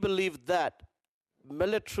we believe that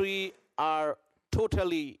military are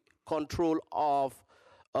totally control of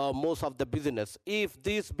most of the business. If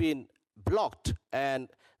this been blocked and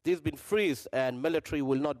this been freeze, and military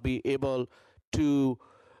will not be able to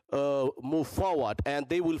move forward, and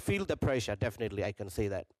they will feel the pressure, definitely, I can say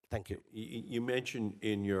that. Thank you. You mentioned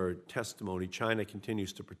in your testimony China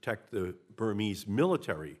continues to protect the Burmese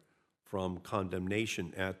military from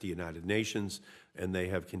condemnation at the United Nations, and they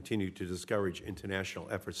have continued to discourage international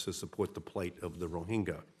efforts to support the plight of the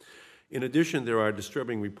Rohingya. In addition, there are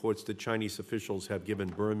disturbing reports that Chinese officials have given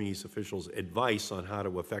Burmese officials advice on how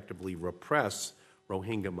to effectively repress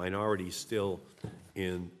Rohingya minorities still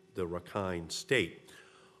in the Rakhine State.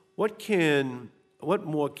 What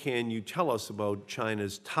more can you tell us about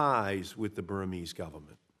China's ties with the Burmese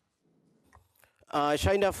government?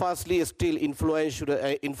 China, firstly, is still influential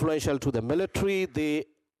to the military. They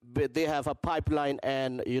have a pipeline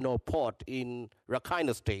and port in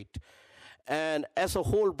Rakhine State, and as a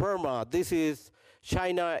whole, Burma,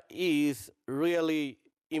 China is really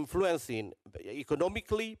influencing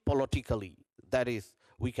economically, politically. That is,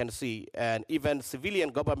 we can see, and even civilian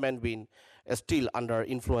government being still under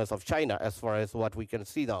influence of China, as far as what we can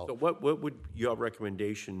see now. So what would your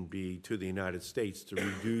recommendation be to the United States to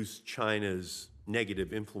reduce China's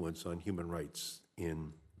negative influence on human rights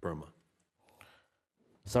in Burma?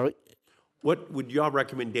 Sorry? What would your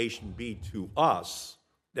recommendation be to us,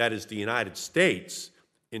 that is the United States,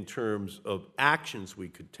 in terms of actions we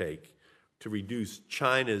could take to reduce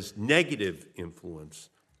China's negative influence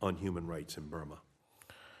on human rights in Burma?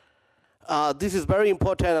 This is very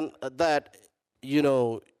important that,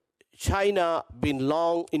 China been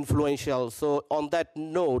long influential. So on that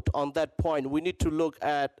note, on that point, we need to look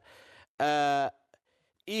at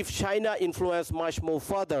if China influence much more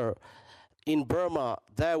further in Burma,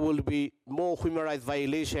 there will be more human rights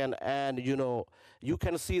violation, and you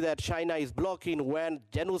can see that China is blocking when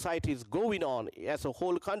genocide is going on as a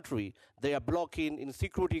whole country. They are blocking in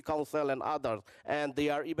Security Council and others, and they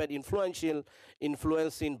are even influencing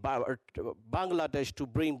Bangladesh to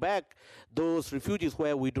bring back those refugees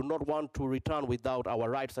where we do not want to return without our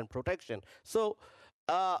rights and protection. So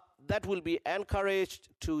that will be encouraged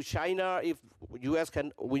to China if U.S.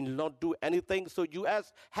 will not do anything. So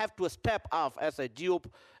U.S. have to step up as a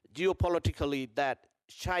geopolitically that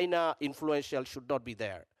China influential should not be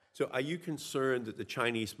there. So are you concerned that the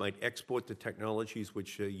Chinese might export the technologies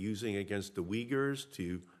which they're using against the Uyghurs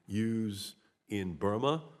to use in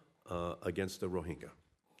Burma against the Rohingya?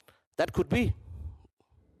 That could be.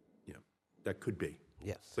 Yeah, that could be.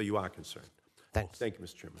 Yes. So you are concerned. Thanks. Thank you,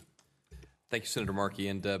 Mr. Chairman. Thank you, Senator Markey.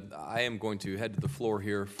 And I am going to head to the floor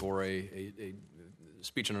here for a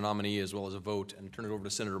speech on a nominee as well as a vote, and turn it over to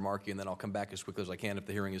Senator Markey, and then I'll come back as quickly as I can if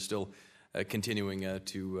the hearing is still continuing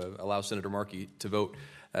to allow Senator Markey to vote.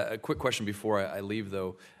 A quick question before I leave,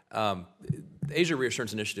 though. The Asia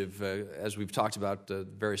Reassurance Initiative, as we've talked about,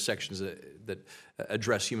 various sections that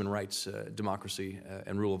address human rights, democracy,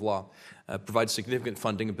 and rule of law, provides significant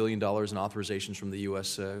funding, $1 billion in authorizations from the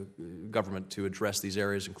U.S. Government to address these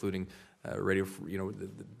areas, including the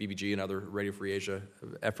BBG and other Radio Free Asia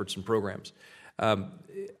efforts and programs.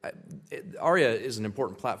 ARIA is an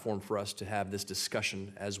important platform for us to have this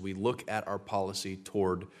discussion as we look at our policy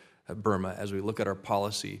toward Burma, as we look at our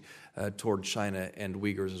policy toward China and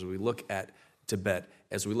Uyghurs, as we look at Tibet,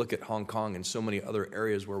 as we look at Hong Kong and so many other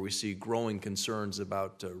areas where we see growing concerns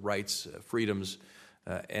about rights, freedoms,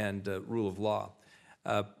 and rule of law.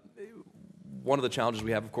 One of the challenges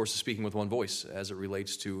we have, of course, is speaking with one voice as it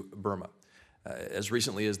relates to Burma. As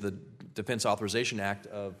recently as the Defense Authorization Act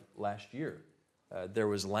of last year, there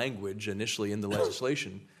was language initially in the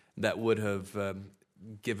legislation that would have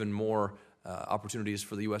given more opportunities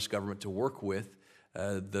for the U.S. government to work with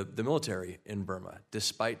the military in Burma,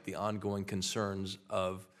 despite the ongoing concerns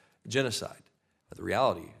of genocide, the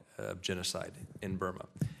reality of genocide in Burma.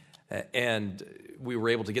 And we were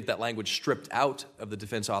able to get that language stripped out of the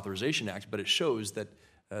Defense Authorization Act, but it shows that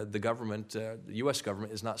the government, the U.S.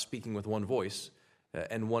 government, is not speaking with one voice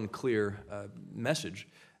and one clear message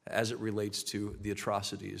as it relates to the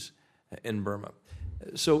atrocities in Burma.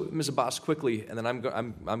 So, Ms. Abbas, quickly, and then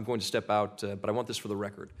I'm going to step out, but I want this for the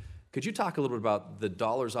record. Could you talk a little bit about the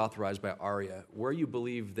dollars authorized by ARIA, where you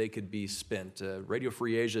believe they could be spent? Radio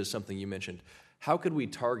Free Asia is something you mentioned. How could we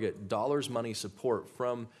target money support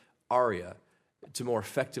from ARIA to more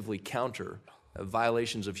effectively counter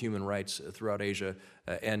violations of human rights throughout Asia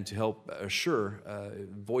and to help assure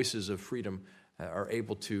voices of freedom are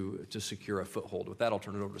able to secure a foothold? With that, I'll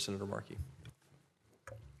turn it over to Senator Markey.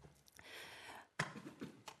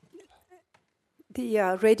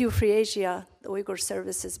 The Radio Free Asia, the Uyghur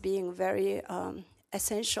services being very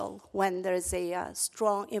essential when there's a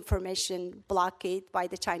strong information blockade by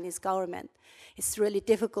the Chinese government. It's really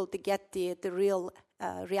difficult to get the real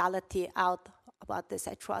reality out about this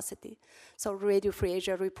atrocity. So Radio Free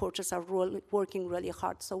Asia reporters are working really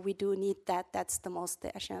hard. So we do need that. That's the most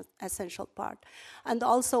essential part. And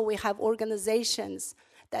also we have organizations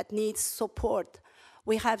that need support.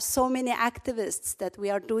 We have so many activists that we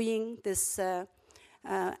are doing this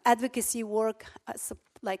advocacy work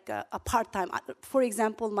like a part-time. For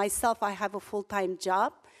example, myself, I have a full-time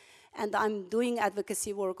job, and I'm doing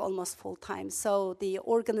advocacy work almost full-time. So the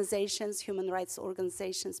organizations, human rights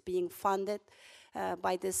organizations being funded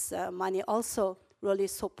by this money also really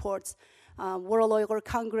supports. World Uyghur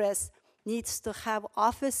Congress needs to have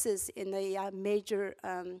offices in the major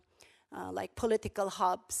like political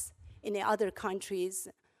hubs in the other countries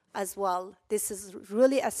as well. This is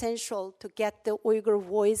really essential to get the Uyghur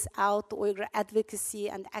voice out, Uyghur advocacy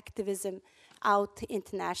and activism out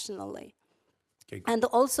internationally. Okay. And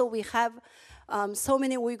also we have so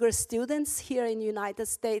many Uyghur students here in the United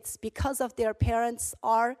States because of their parents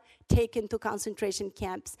are taken to concentration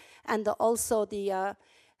camps, and also the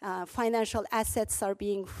financial assets are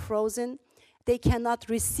being frozen. They cannot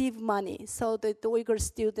receive money, so the Uyghur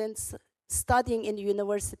students studying in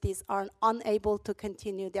universities are unable to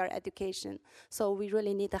continue their education. So we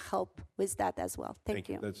really need help with that as well. Thank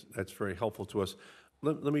you. That's very helpful to us.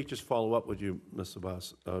 Let me just follow up with you, Ms.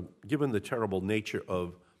 Abbas. Given the terrible nature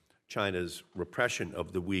of China's repression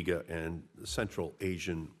of the Uyghur and Central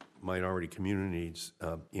Asian minority communities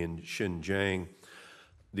in Xinjiang,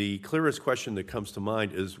 the clearest question that comes to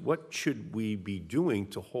mind is, what should we be doing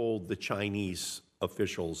to hold the Chinese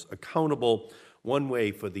officials accountable? One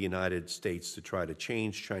way for the United States to try to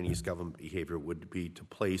change Chinese government behavior would be to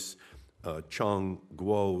place Chang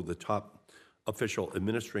Guo, the top official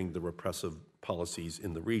administering the repressive policies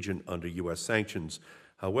in the region, under U.S. sanctions.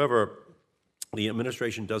 However, the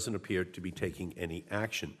administration doesn't appear to be taking any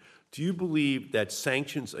action. Do you believe that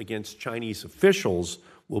sanctions against Chinese officials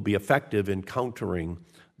will be effective in countering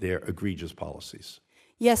their egregious policies?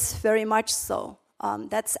 Yes, very much so.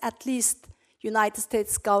 That's at least United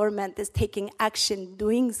States government is taking action,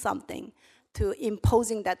 doing something to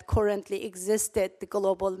imposing that currently existed, the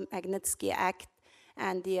Global Magnitsky Act,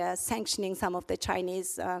 and the sanctioning some of the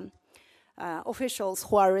Chinese officials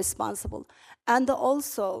who are responsible. And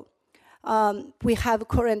also, we have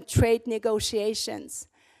current trade negotiations.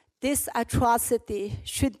 This atrocity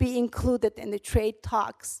should be included in the trade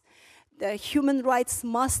talks. The human rights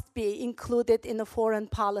must be included in the foreign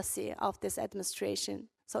policy of this administration.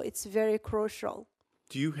 So it's very crucial.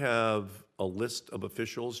 Do you have a list of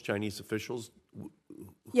officials, Chinese officials,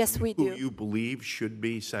 Yes, we do. who you believe should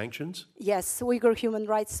be sanctioned? Yes, Uyghur Human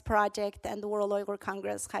Rights Project and the World Uyghur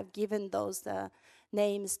Congress have given those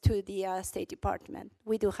names to the State Department.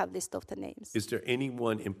 We do have a list of the names. Is there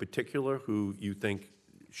anyone in particular who you think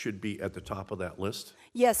should be at the top of that list?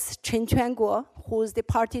 Yes, Chen Chuanguo, who is the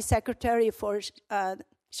party secretary for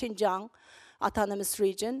Xinjiang Autonomous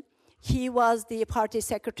Region. He was the party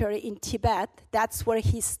secretary in Tibet. That's where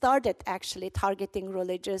he started actually targeting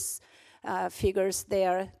religious figures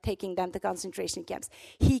there, taking them to concentration camps.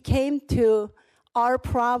 He came to our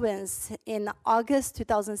province in August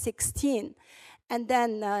 2016, and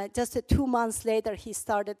then just 2 months later, he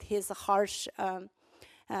started his harsh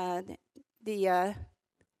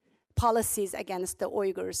policies against the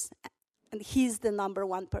Uyghurs, and he's the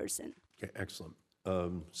 #1 person. Okay, excellent.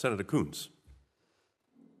 Senator Coons.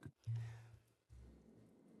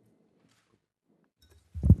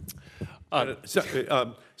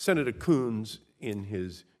 Senator Coons, in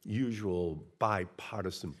his usual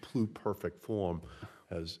bipartisan pluperfect form,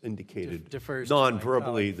 has indicated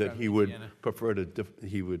non-verbally that he would prefer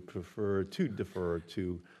to defer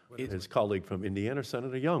to his colleague from Indiana,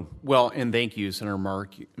 Senator Young. Well, and thank you, Senator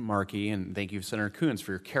Markey, and thank you, Senator Coons,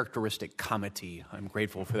 for your characteristic comity. I'm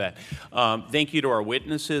grateful for that. Thank you to our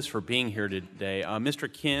witnesses for being here today.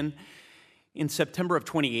 Mr. Kin, in September of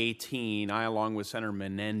 2018, I, along with Senator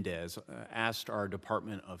Menendez, asked our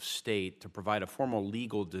Department of State to provide a formal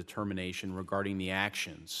legal determination regarding the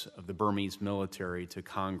actions of the Burmese military to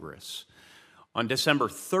Congress. On December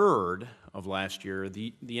 3rd of last year,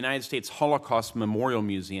 the United States Holocaust Memorial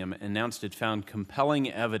Museum announced it found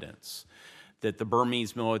compelling evidence that the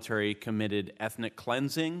Burmese military committed ethnic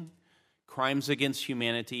cleansing, crimes against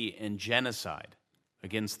humanity, and genocide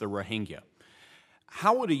against the Rohingya.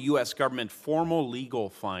 How would a U.S. government formal legal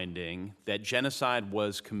finding that genocide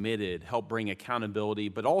was committed help bring accountability,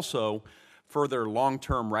 but also further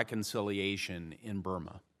long-term reconciliation in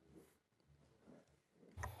Burma?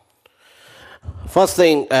 First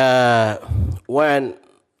thing, when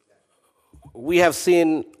we have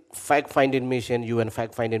seen fact-finding mission, UN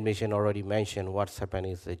fact-finding mission already mentioned what's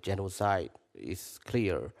happening is a genocide is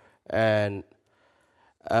clear, and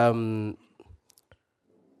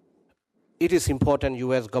it is important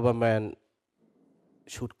U.S. government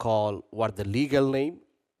should call what the legal name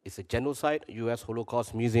is a genocide. U.S.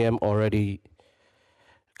 Holocaust Museum already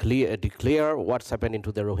declare what's happening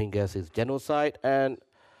to the Rohingyas is genocide, and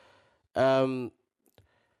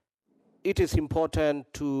it is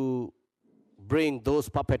important to bring those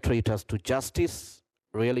perpetrators to justice,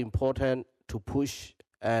 really important to push,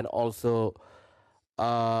 and also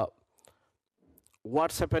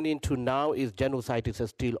what's happening to now is genocide is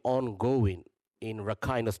still ongoing. in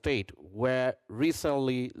Rakhine State, where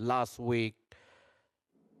recently last week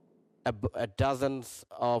dozens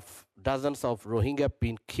of Rohingya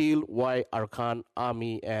been killed while Arakan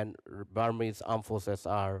army and Burmese armed forces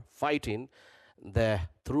are fighting.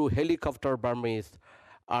 Through helicopter, Burmese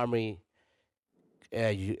army,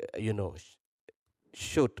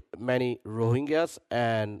 shoot many Rohingyas,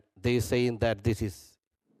 and they saying that this is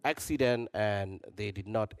accident and they did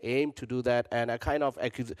not aim to do that, and a kind of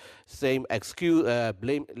lame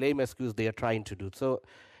excuse they are trying to do. So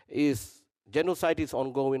genocide is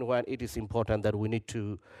ongoing when it is important that we need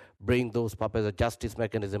to bring those purposes, the justice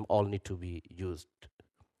mechanism all need to be used.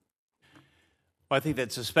 Well, I think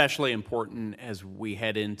that's especially important as we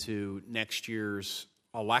head into next year's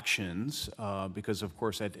elections, because, of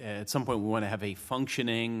course, at some point we want to have a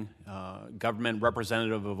functioning government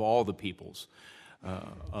representative of all the peoples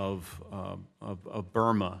of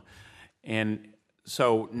Burma. And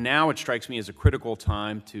so now it strikes me as a critical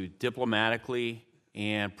time to diplomatically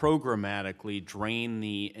and programmatically drain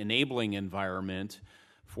the enabling environment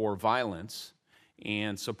for violence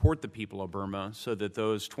and support the people of Burma so that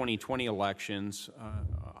those 2020 elections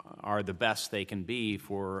are the best they can be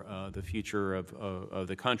for the future of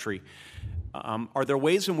the country. Are there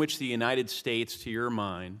ways in which the United States, to your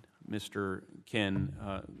mind, Mr. Kin,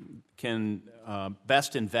 can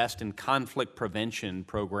best invest in conflict prevention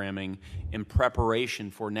programming in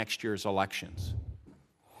preparation for next year's elections?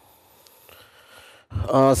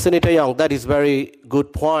 Senator Young, that is very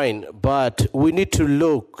good point, but we need to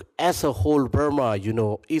look as a whole. Burma,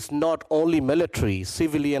 is not only military,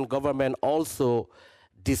 civilian government also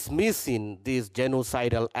dismissing these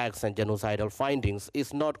genocidal acts and genocidal findings.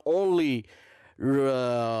 It's not only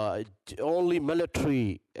military,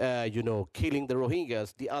 killing the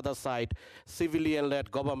Rohingyas. The other side,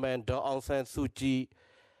 civilian-led government, Aung San Suu Kyi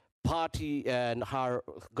party and her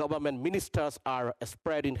government ministers are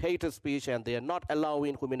spreading hate speech, and they are not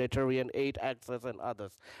allowing humanitarian aid access and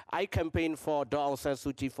others. I campaigned for Aung San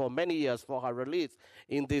Suu Kyi for many years for her release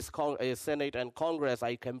in this Senate and Congress.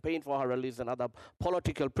 I campaigned for her release and other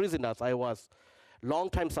political prisoners. I was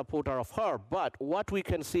long-time supporter of her, but what we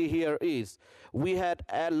can see here is we had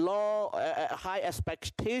a high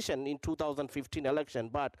expectation in 2015 election,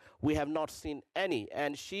 but we have not seen any,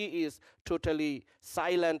 and she is totally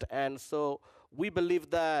silent. And so we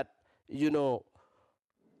believe that,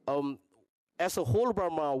 as a whole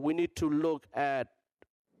Burma, we need to look at,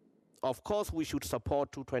 of course, we should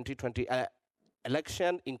support 2020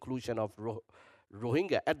 election inclusion of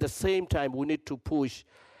Rohingya. At the same time, we need to push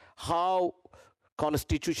how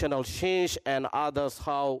constitutional change and others,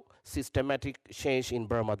 how systematic change in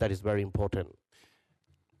Burma. That is very important.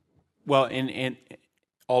 Well, and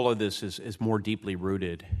all of this is more deeply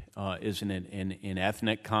rooted, isn't it, in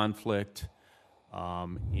ethnic conflict,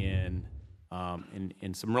 in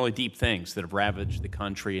some really deep things that have ravaged the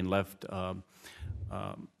country and left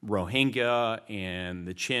Rohingya and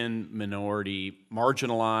the Chin minority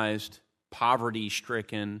marginalized,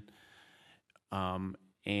 poverty-stricken,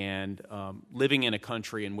 and living in a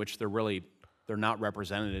country in which they're not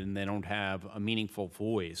represented and they don't have a meaningful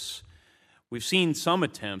voice. We've seen some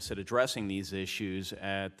attempts at addressing these issues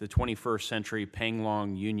at the 21st Century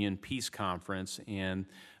Panglong Union Peace Conference, and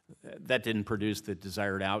that didn't produce the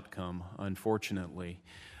desired outcome, unfortunately.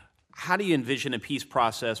 How do you envision a peace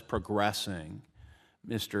process progressing,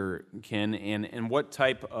 Mr. Kin, and what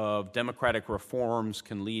type of democratic reforms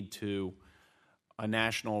can lead to a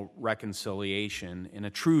national reconciliation and a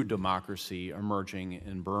true democracy emerging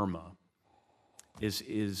in Burma? Is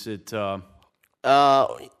it...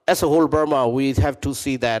 as a whole Burma, we have to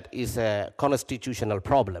see that is a constitutional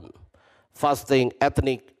problem. First thing,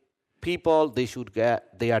 ethnic people,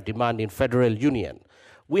 they are demanding federal union.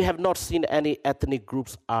 We have not seen any ethnic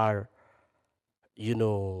groups are,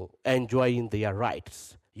 enjoying their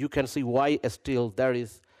rights. You can see why still there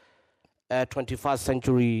is a 21st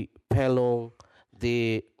century Panglong.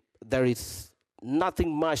 There is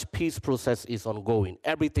nothing much peace process is ongoing.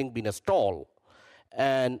 Everything been stalled.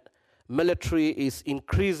 And military is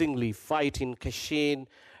increasingly fighting Kachin,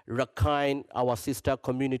 Rakhine, our sister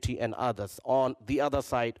community, and others. On the other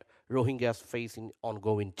side, Rohingyas facing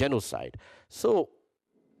ongoing genocide. So,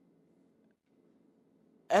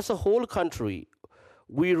 as a whole country,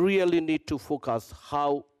 we really need to focus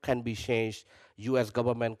how can be changed. U.S.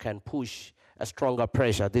 government can push a stronger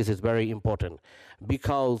pressure. This is very important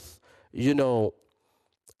because,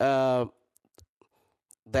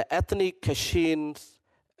 the ethnic Kachins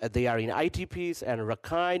They are in IDPs, and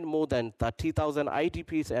Rakhine, more than 30,000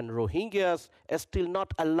 IDPs and Rohingyas are still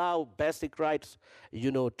not allowed basic rights,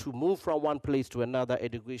 to move from one place to another,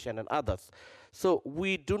 education and others. So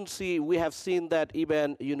we have seen that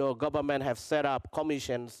even, government have set up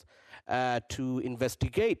commissions to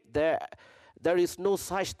investigate. There is no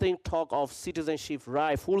such thing talk of citizenship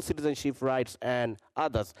right, full citizenship rights and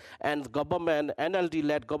others. And government,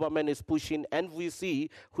 NLD-led government is pushing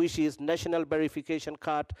NVC, which is National Verification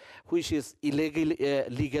Card, which is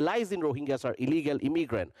legalizing Rohingyas or illegal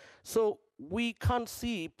immigrant. So we can't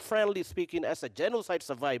see, frankly speaking, as a genocide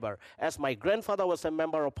survivor, as my grandfather was a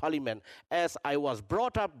member of parliament, as I was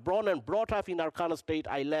born and brought up in Arkansas State.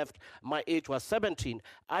 I left, my age was 17.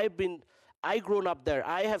 I grown up there.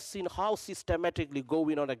 I have seen how systematically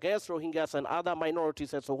going on against Rohingyas and other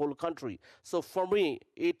minorities as a whole country. So for me,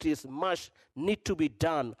 it is much need to be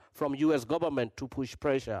done from U.S. government to push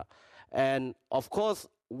pressure. And of course,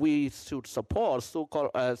 we should support so-called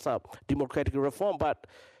democratic reform, but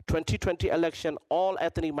 2020 election, all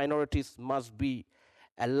ethnic minorities must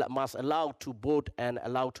allowed to vote and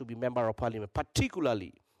allowed to be member of parliament,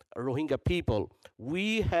 particularly Rohingya people.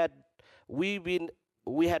 We had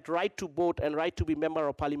right to vote and right to be member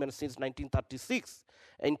of parliament since 1936.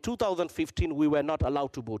 In 2015, we were not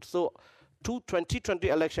allowed to vote. So, to 2020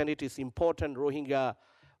 election, it is important Rohingya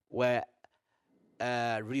were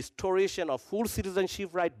restoration of full citizenship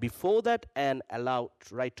right before that and allowed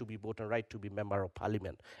right to be vote and right to be member of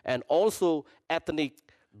parliament. And also, ethnic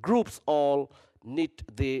groups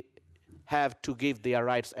they have to give their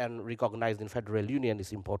rights and recognized in federal union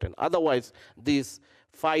is important. Otherwise, these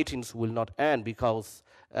fightings will not end because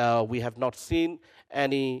we have not seen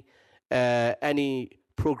any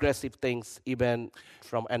progressive things even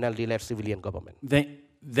from NLD-led civilian government.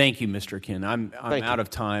 Thank you, Mr. Kin. I'm out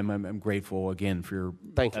of time. I'm grateful again for your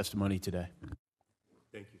testimony today.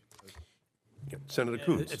 Thank you. Yeah, Senator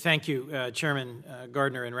Coons. Thank you, Chairman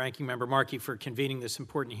Gardner and Ranking Member Markey, for convening this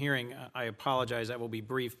important hearing. I apologize. I will be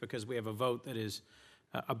brief because we have a vote that is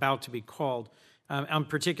about to be called. I'm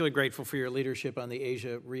particularly grateful for your leadership on the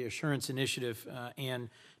Asia Reassurance Initiative and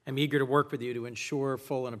I'm eager to work with you to ensure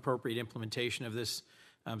full and appropriate implementation of this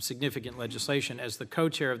significant legislation. As the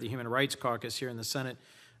co-chair of the Human Rights Caucus here in the Senate,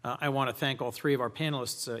 I want to thank all three of our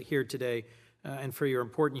panelists here today and for your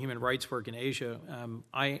important human rights work in Asia.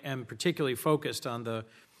 I am particularly focused on the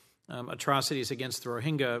atrocities against the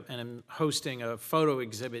Rohingya, and I'm hosting a photo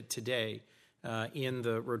exhibit today in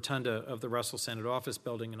the rotunda of the Russell Senate Office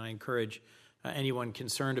Building, and I encourage anyone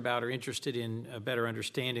concerned about or interested in better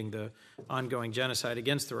understanding the ongoing genocide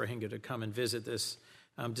against the Rohingya to come and visit this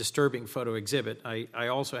disturbing photo exhibit. I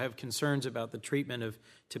also have concerns about the treatment of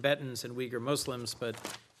Tibetans and Uyghur Muslims, but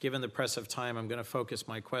given the press of time, I'm going to focus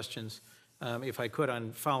my questions, if I could,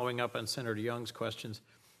 on following up on Senator Young's questions.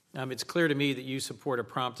 It's clear to me that you support a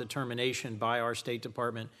prompt determination by our State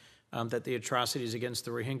Department that the atrocities against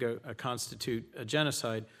the Rohingya constitute a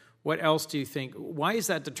genocide. What else do you think? Why is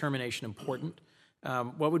that determination important?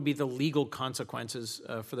 What would be the legal consequences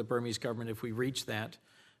for the Burmese government if we reach that?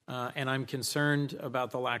 And I'm concerned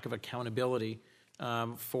about the lack of accountability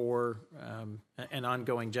for an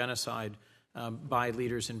ongoing genocide by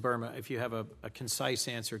leaders in Burma. If you have a concise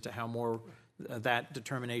answer to how more that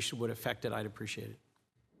determination would affect it, I'd appreciate it.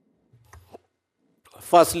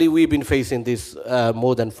 Firstly, we've been facing this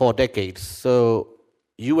more than 4 decades. So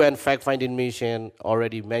UN fact-finding mission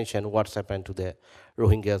already mentioned what's happened to the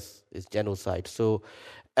Rohingyas is genocide. So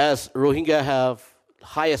as Rohingya have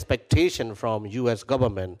high expectation from US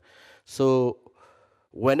government, so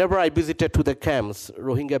whenever I visited to the camps,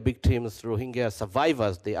 Rohingya victims, Rohingya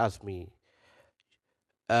survivors, they asked me,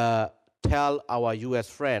 tell our US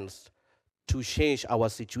friends to change our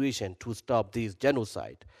situation to stop this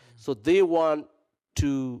genocide. So they want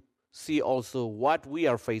to see also what we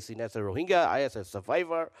are facing as a Rohingya, as a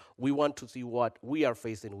survivor. We want to see what we are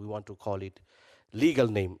facing. We want to call it legal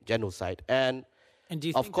name, genocide. And do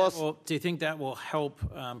you think that will help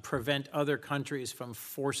prevent other countries from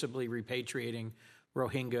forcibly repatriating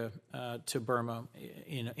Rohingya to Burma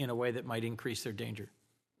in a way that might increase their danger?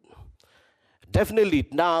 Definitely.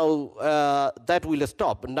 Now that will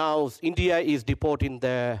stop. Now India is deporting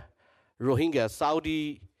the Rohingya.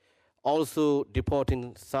 Saudi also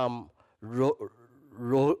deporting some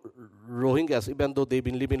Rohingyas, even though they've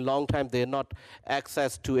been living a long time, they're not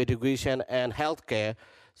access to education and healthcare.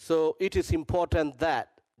 So it is important that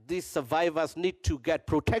these survivors need to get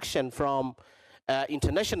protection from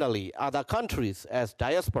internationally, other countries as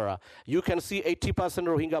diaspora. You can see 80%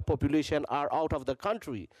 Rohingya population are out of the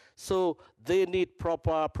country. So they need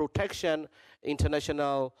proper protection,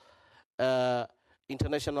 international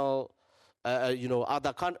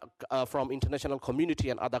from international community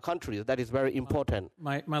and other countries. That is very important.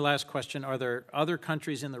 My last question, are there other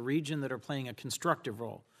countries in the region that are playing a constructive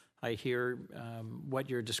role? I hear what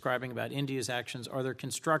you're describing about India's actions. Are there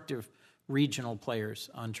constructive regional players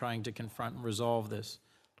on trying to confront and resolve this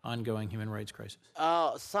ongoing human rights crisis?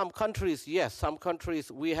 Some countries, yes. Some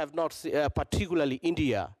countries we have not seen, particularly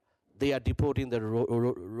India. They are deporting the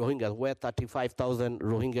Rohingyas, where 35,000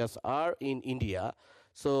 Rohingyas are in India.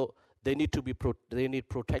 So they need to be they need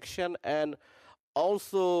protection, and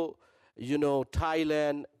also,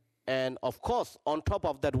 Thailand, and of course, on top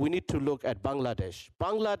of that, we need to look at Bangladesh.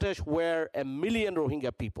 Bangladesh, where 1 million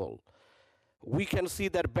Rohingya people, we can see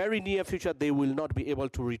that very near future they will not be able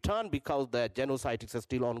to return because the genocide is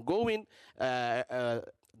still ongoing. The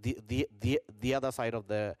other side of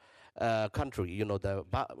the country,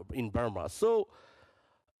 in Burma. So,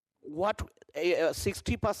 what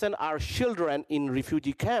 60% are children in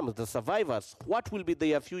refugee camps, the survivors. What will be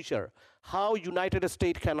their future? How United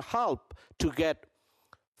States can help to get,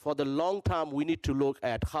 for the long term, we need to look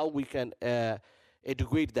at how we can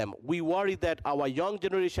educate them. We worry that our young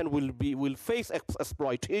generation will face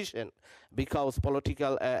exploitation because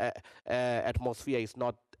political atmosphere is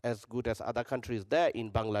not as good as other countries there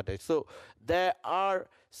in Bangladesh. So there are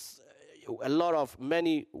a lot of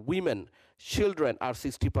many women, children are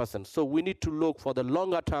 60%. So we need to look for the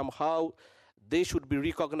longer term how they should be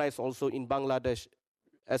recognized also in Bangladesh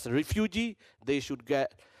as a refugee. They should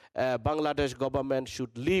get Bangladesh government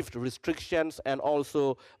should lift restrictions, and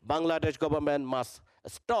also Bangladesh government must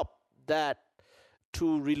stop that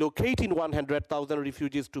to relocating 100,000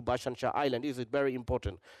 refugees to Bhasan Char Island. Is very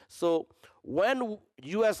important. So when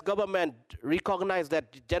U.S. government recognize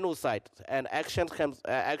that genocide and action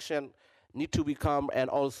need to become, and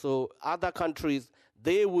also other countries,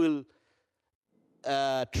 they will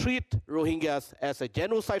treat Rohingyas as a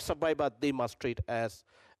genocide survivor. They must treat as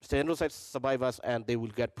genocide survivors, and they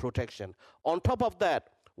will get protection. On top of that,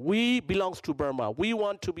 we belongs to Burma. We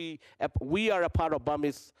want to be, we are a part of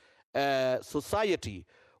Burmese society.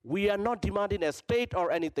 We are not demanding a state or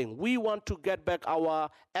anything. We want to get back our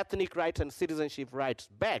ethnic rights and citizenship rights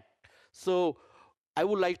back. So I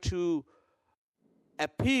would like to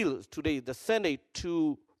appeal today the Senate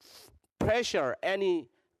to pressure any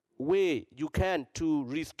way you can to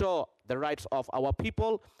restore the rights of our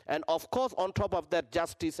people. And of course, on top of that,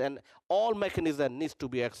 justice and all mechanisms needs to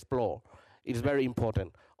be explored. It's very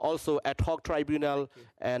important. Also, ad hoc tribunal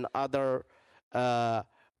and other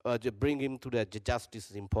bring him to the justice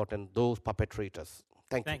is important, those perpetrators.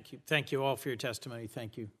 Thank you. Thank you all for your testimony.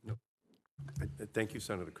 Thank you. No. Thank you,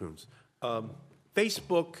 Senator Coons.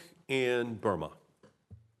 Facebook and Burma.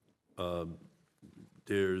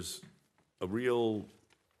 There's a real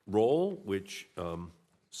role which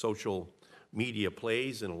social media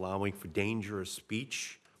plays in allowing for dangerous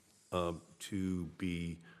speech to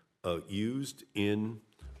be used in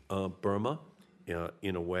Burma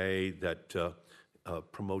in a way that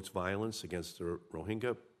promotes violence against the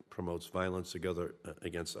Rohingya, promotes violence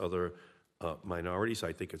against other minorities.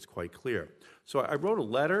 I think it's quite clear. So I wrote a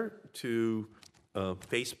letter to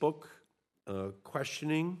Facebook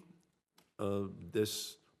questioning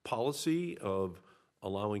this policy of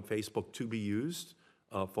allowing Facebook to be used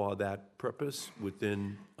for that purpose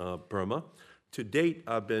within Burma. To date,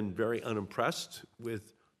 I've been very unimpressed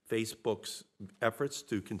with Facebook's efforts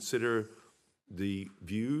to consider the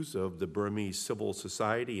views of the Burmese civil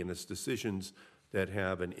society and its decisions that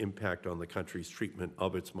have an impact on the country's treatment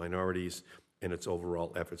of its minorities and its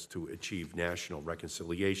overall efforts to achieve national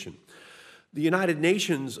reconciliation. The United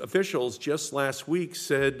Nations officials just last week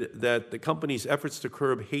said that the company's efforts to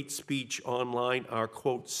curb hate speech online are,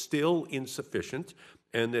 quote, still insufficient,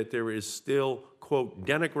 and that there is still, quote,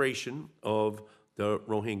 denigration of the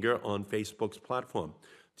Rohingya on Facebook's platform.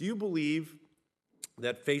 Do you believe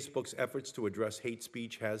that Facebook's efforts to address hate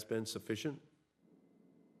speech has been sufficient?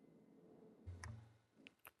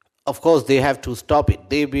 Of course, they have to stop it.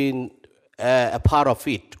 They've been a part of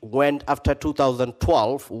it. When after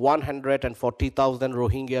 2012, 140,000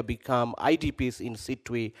 Rohingya become IDPs in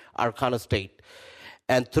Sitwe, Arkan State.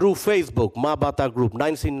 And through Facebook, Mabata Group,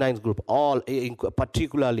 199 Group, all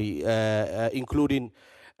particularly including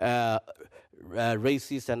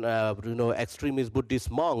racist and extremist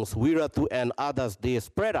Buddhist monks, Wiratu and others, they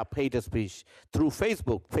spread up hate speech through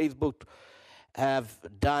Facebook. Facebook have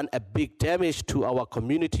done a big damage to our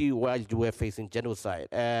community while you were facing genocide.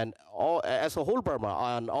 And as a whole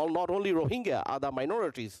Burma, and not only Rohingya, other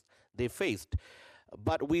minorities they faced.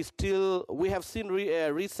 But we have seen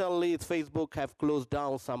recently Facebook have closed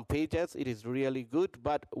down some pages. It is really good,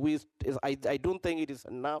 but I don't think it is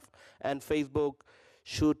enough. And Facebook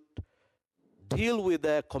should deal with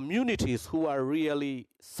the communities who are really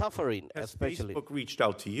suffering, Has especially. Facebook reached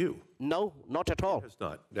out to you? No, not at all. Has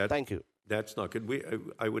not. Thank you. That's not good.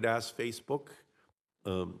 I would ask Facebook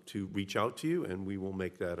to reach out to you, and we will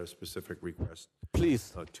make that a specific request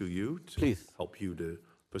Please. to you to Please. help you to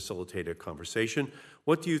facilitate a conversation.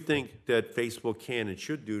 What do you think that Facebook can and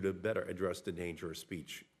should do to better address the danger of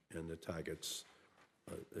speech and that targets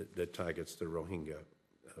the Rohingya?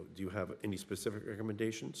 Do you have any specific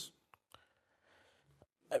recommendations?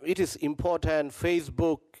 It is important.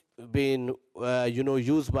 Facebook being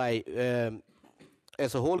used by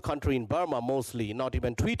as a whole country in Burma mostly, not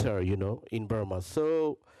even Twitter, in Burma.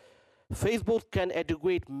 So Facebook can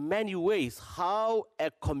educate many ways how a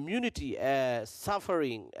community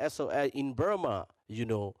suffering in Burma,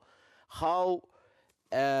 how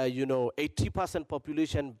 80%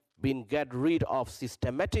 population been get rid of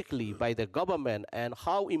systematically by the government, and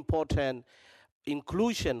how important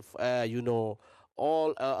inclusion,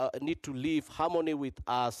 all need to live harmony with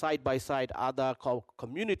side by side other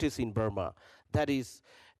communities in Burma. That is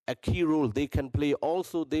a key role they can play.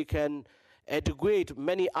 Also, they can educate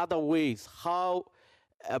many other ways how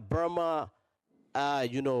Burma,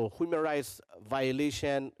 human rights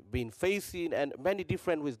violation been facing, and many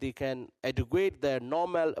different ways they can educate the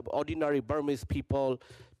normal, ordinary Burmese people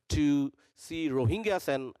to see Rohingyas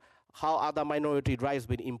and how other minority rights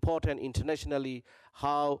been important internationally,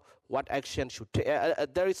 what action should take.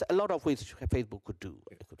 There is a lot of ways Facebook could do.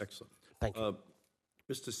 Excellent. Thank you.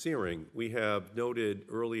 Mr. Searing, we have noted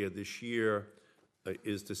earlier this year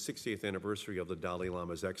is the 60th anniversary of the Dalai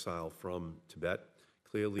Lama's exile from Tibet.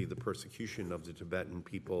 Clearly, the persecution of the Tibetan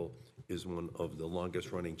people is one of the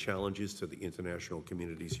longest-running challenges to the international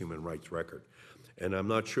community's human rights record. And I'm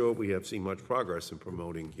not sure we have seen much progress in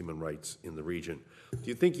promoting human rights in the region. Do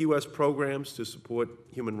you think U.S. programs to support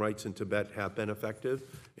human rights in Tibet have been effective?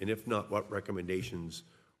 And if not, what recommendations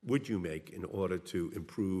would you make in order to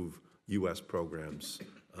improve U.S. programs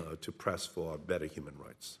to press for better human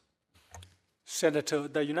rights? Senator,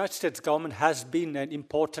 the United States government has been an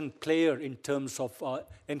important player in terms of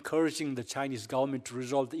encouraging the Chinese government to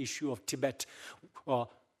resolve the issue of Tibet,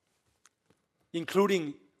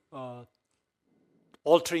 including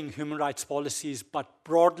altering human rights policies, but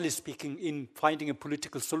broadly speaking, in finding a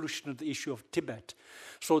political solution to the issue of Tibet.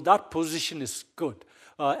 So that position is good.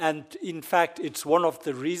 And in fact, it's one of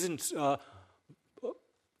the reasons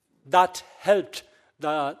that helped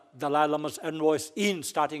the Dalai Lama's envoys in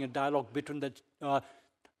starting a dialogue between the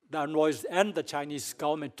envoys and the Chinese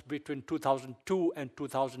government between 2002 and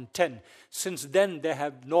 2010. Since then, there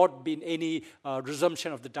have not been any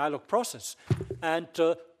resumption of the dialogue process. And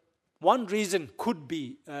one reason could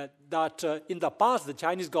be that in the past, the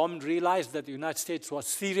Chinese government realized that the United States was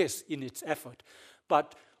serious in its effort.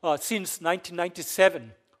 But since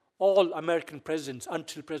 1997, all American presidents,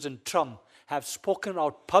 until President Trump, have spoken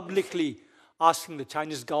out publicly asking the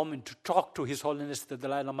Chinese government to talk to His Holiness the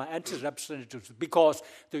Dalai Lama and his representatives, because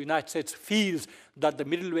the United States feels that the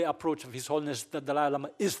middle way approach of His Holiness the Dalai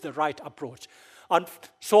Lama is the right approach. And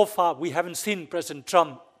so far, we haven't seen President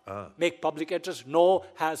Trump make public address, nor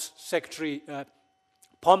has Secretary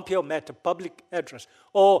Pompeo made a public address,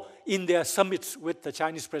 or in their summits with the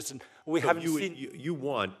Chinese president. We haven't seen. You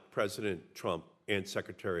want President Trump and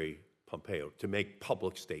Secretary Pompeo to make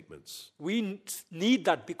public statements. We need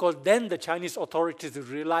that, because then the Chinese authorities will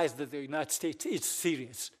realize that the United States is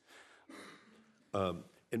serious. And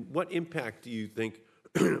what impact do you think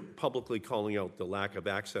publicly calling out the lack of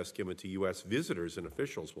access given to U.S. visitors and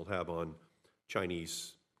officials will have on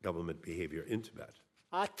Chinese government behavior in Tibet?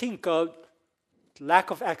 I think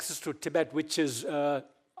lack of access to Tibet, which is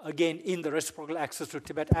again in the Reciprocal Access to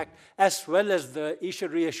Tibet Act, as well as the Asia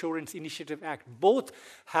Reassurance Initiative Act, both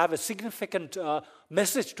have a significant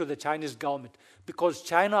message to the Chinese government, because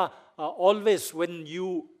China always, when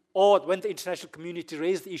the international community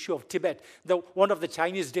raised the issue of Tibet, one of the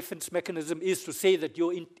Chinese defense mechanisms is to say that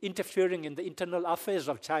you're interfering in the internal affairs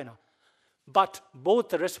of China. But both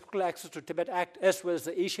the Reciprocal Access to Tibet Act as well as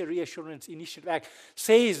the Asia Reassurance Initiative Act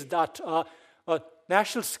says that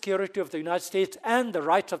national security of the United States and the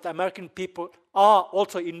rights of the American people are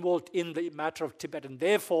also involved in the matter of Tibet, and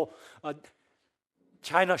therefore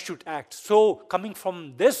China should act. So coming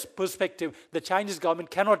from this perspective, the Chinese government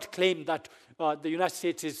cannot claim that the United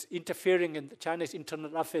States is interfering in China's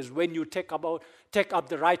internal affairs when you take up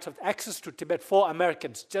the rights of access to Tibet for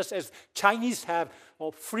Americans, just as Chinese have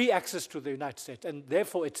free access to the United States, and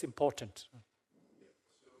therefore it's important.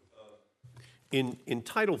 In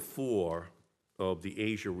Title IV of the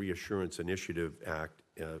Asia Reassurance Initiative Act,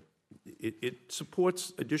 it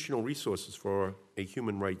supports additional resources for a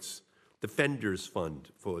human rights Defenders Fund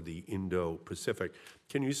for the Indo-Pacific.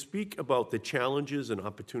 Can you speak about the challenges and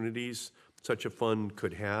opportunities such a fund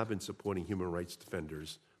could have in supporting human rights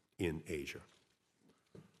defenders in Asia?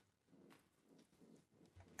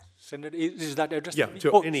 Senator, is that addressed? Yeah,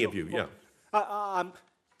 to any of you, yeah.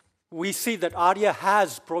 We see that ARIA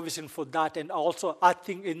has provision for that, and also I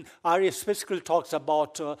think in ARIA specifically talks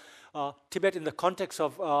about Tibet in the context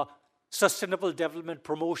of sustainable development,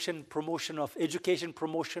 promotion of education,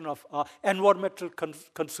 promotion of environmental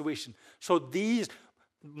conservation. So these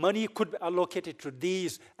money could be allocated to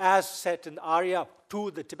these as set in ARIA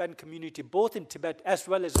to the Tibetan community, both in Tibet as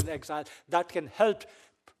well as in exile, that can help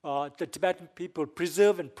the Tibetan people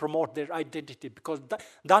preserve and promote their identity, because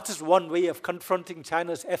that is one way of confronting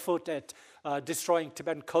China's effort at destroying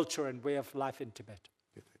Tibetan culture and way of life in Tibet.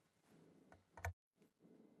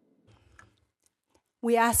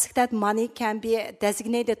 We ask that money can be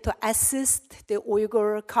designated to assist the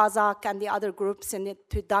Uyghur, Kazakh, and the other groups in it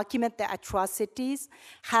to document the atrocities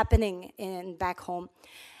happening back home.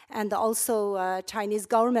 And also Chinese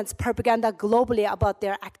government's propaganda globally about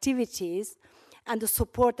their activities, and to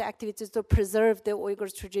support the activities to preserve the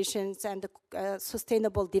Uyghur traditions and the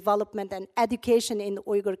sustainable development and education in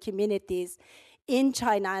Uyghur communities in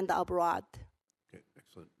China and abroad. Okay,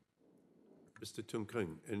 excellent. Mr. Tung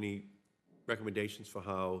Kung, any recommendations for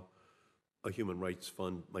how a human rights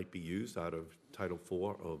fund might be used out of Title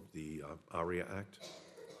IV of the ARIA Act?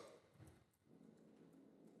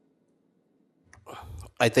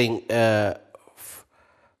 I think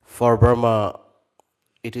for Burma,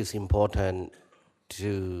 it is important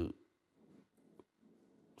to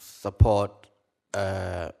support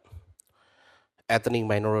ethnic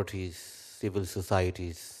minorities, civil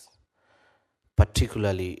societies.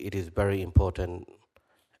 Particularly, it is very important.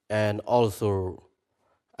 And also,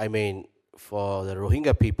 I mean, for the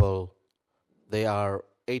Rohingya people, they are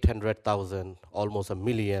 800,000, almost 1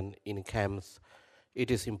 million in camps.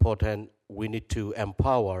 It is important we need to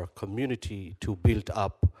empower community to build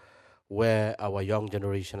up where our young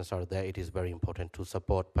generations are there. It is very important to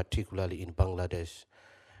support, particularly in Bangladesh.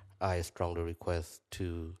 I strongly request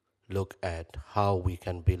to look at how we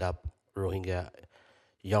can build up Rohingya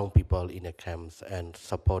young people in the camps and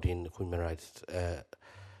supporting human rights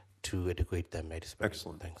to educate them.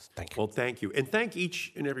 Excellent. Thanks. Thank you. Well, thank you. And thank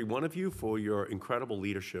each and every one of you for your incredible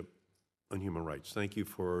leadership on human rights. Thank you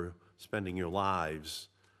for spending your lives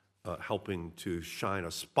helping to shine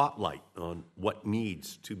a spotlight on what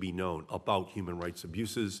needs to be known about human rights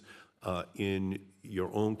abuses in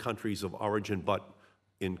your own countries of origin, but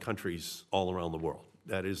in countries all around the world.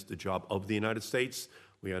 That is the job of the United States.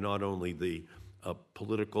 We are not only the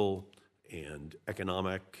political and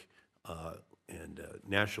economic and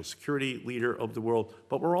national security leader of the world,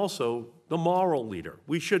 but we're also the moral leader.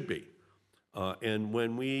 We should be. And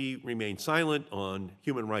when we remain silent on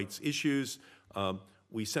human rights issues,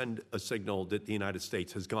 we send a signal that the United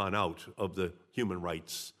States has gone out of the human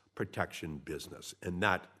rights protection business, and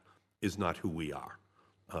that is not who we are.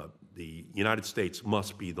 The United States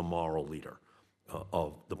must be the moral leader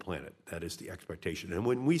of the planet. That is the expectation. And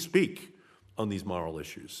when we speak on these moral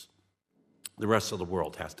issues, the rest of the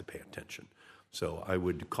world has to pay attention. So I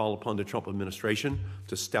would call upon the Trump administration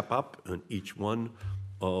to step up in each one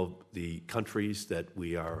of the countries that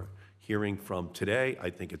we are hearing from today. I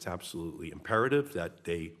think it's absolutely imperative that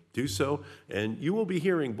they do so. And you will be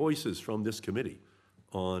hearing voices from this committee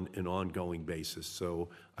on an ongoing basis. So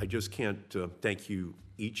I just can't thank you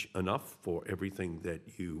each enough for everything that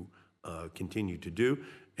you continue to do.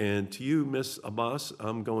 And to you, Ms. Abbas,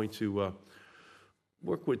 I'm going to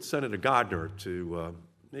work with Senator Gardner to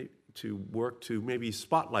work to maybe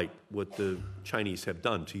spotlight what the Chinese have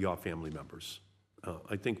done to your family members.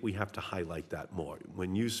 I think we have to highlight that more.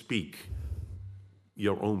 When you speak,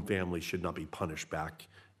 your own family should not be punished back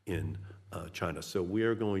in China. So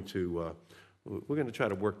we're going to try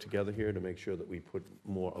to work together here to make sure that we put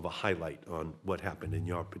more of a highlight on what happened in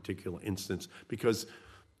your particular instance, because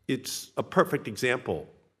it's a perfect example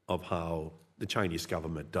of how the Chinese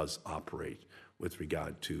government does operate with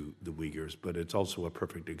regard to the Uyghurs, but it's also a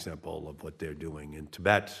perfect example of what they're doing in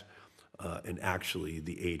Tibet, and actually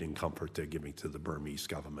the aid and comfort they're giving to the Burmese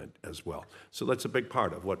government as well. So that's a big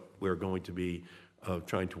part of what we're going to be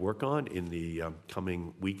trying to work on in the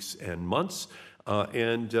coming weeks and months.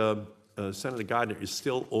 Senator Gardner is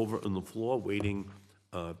still over on the floor waiting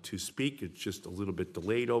to speak. It's just a little bit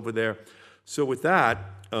delayed over there. So with that,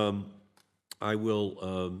 I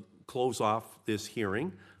will close off this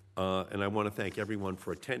hearing, and I want to thank everyone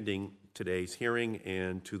for attending today's hearing,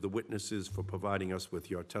 and to the witnesses for providing us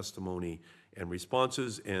with your testimony and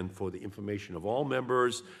responses. And for the information of all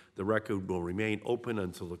members, the record will remain open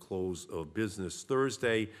until the close of business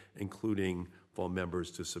Thursday, including for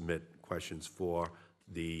members to submit questions for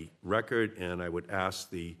the record. And I would ask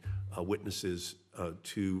the witnesses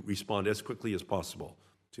to respond as quickly as possible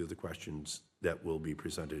to the questions that will be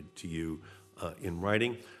presented to you in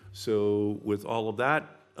writing. So with all of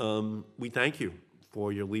that, we thank you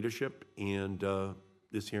for your leadership, and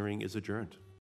this hearing is adjourned.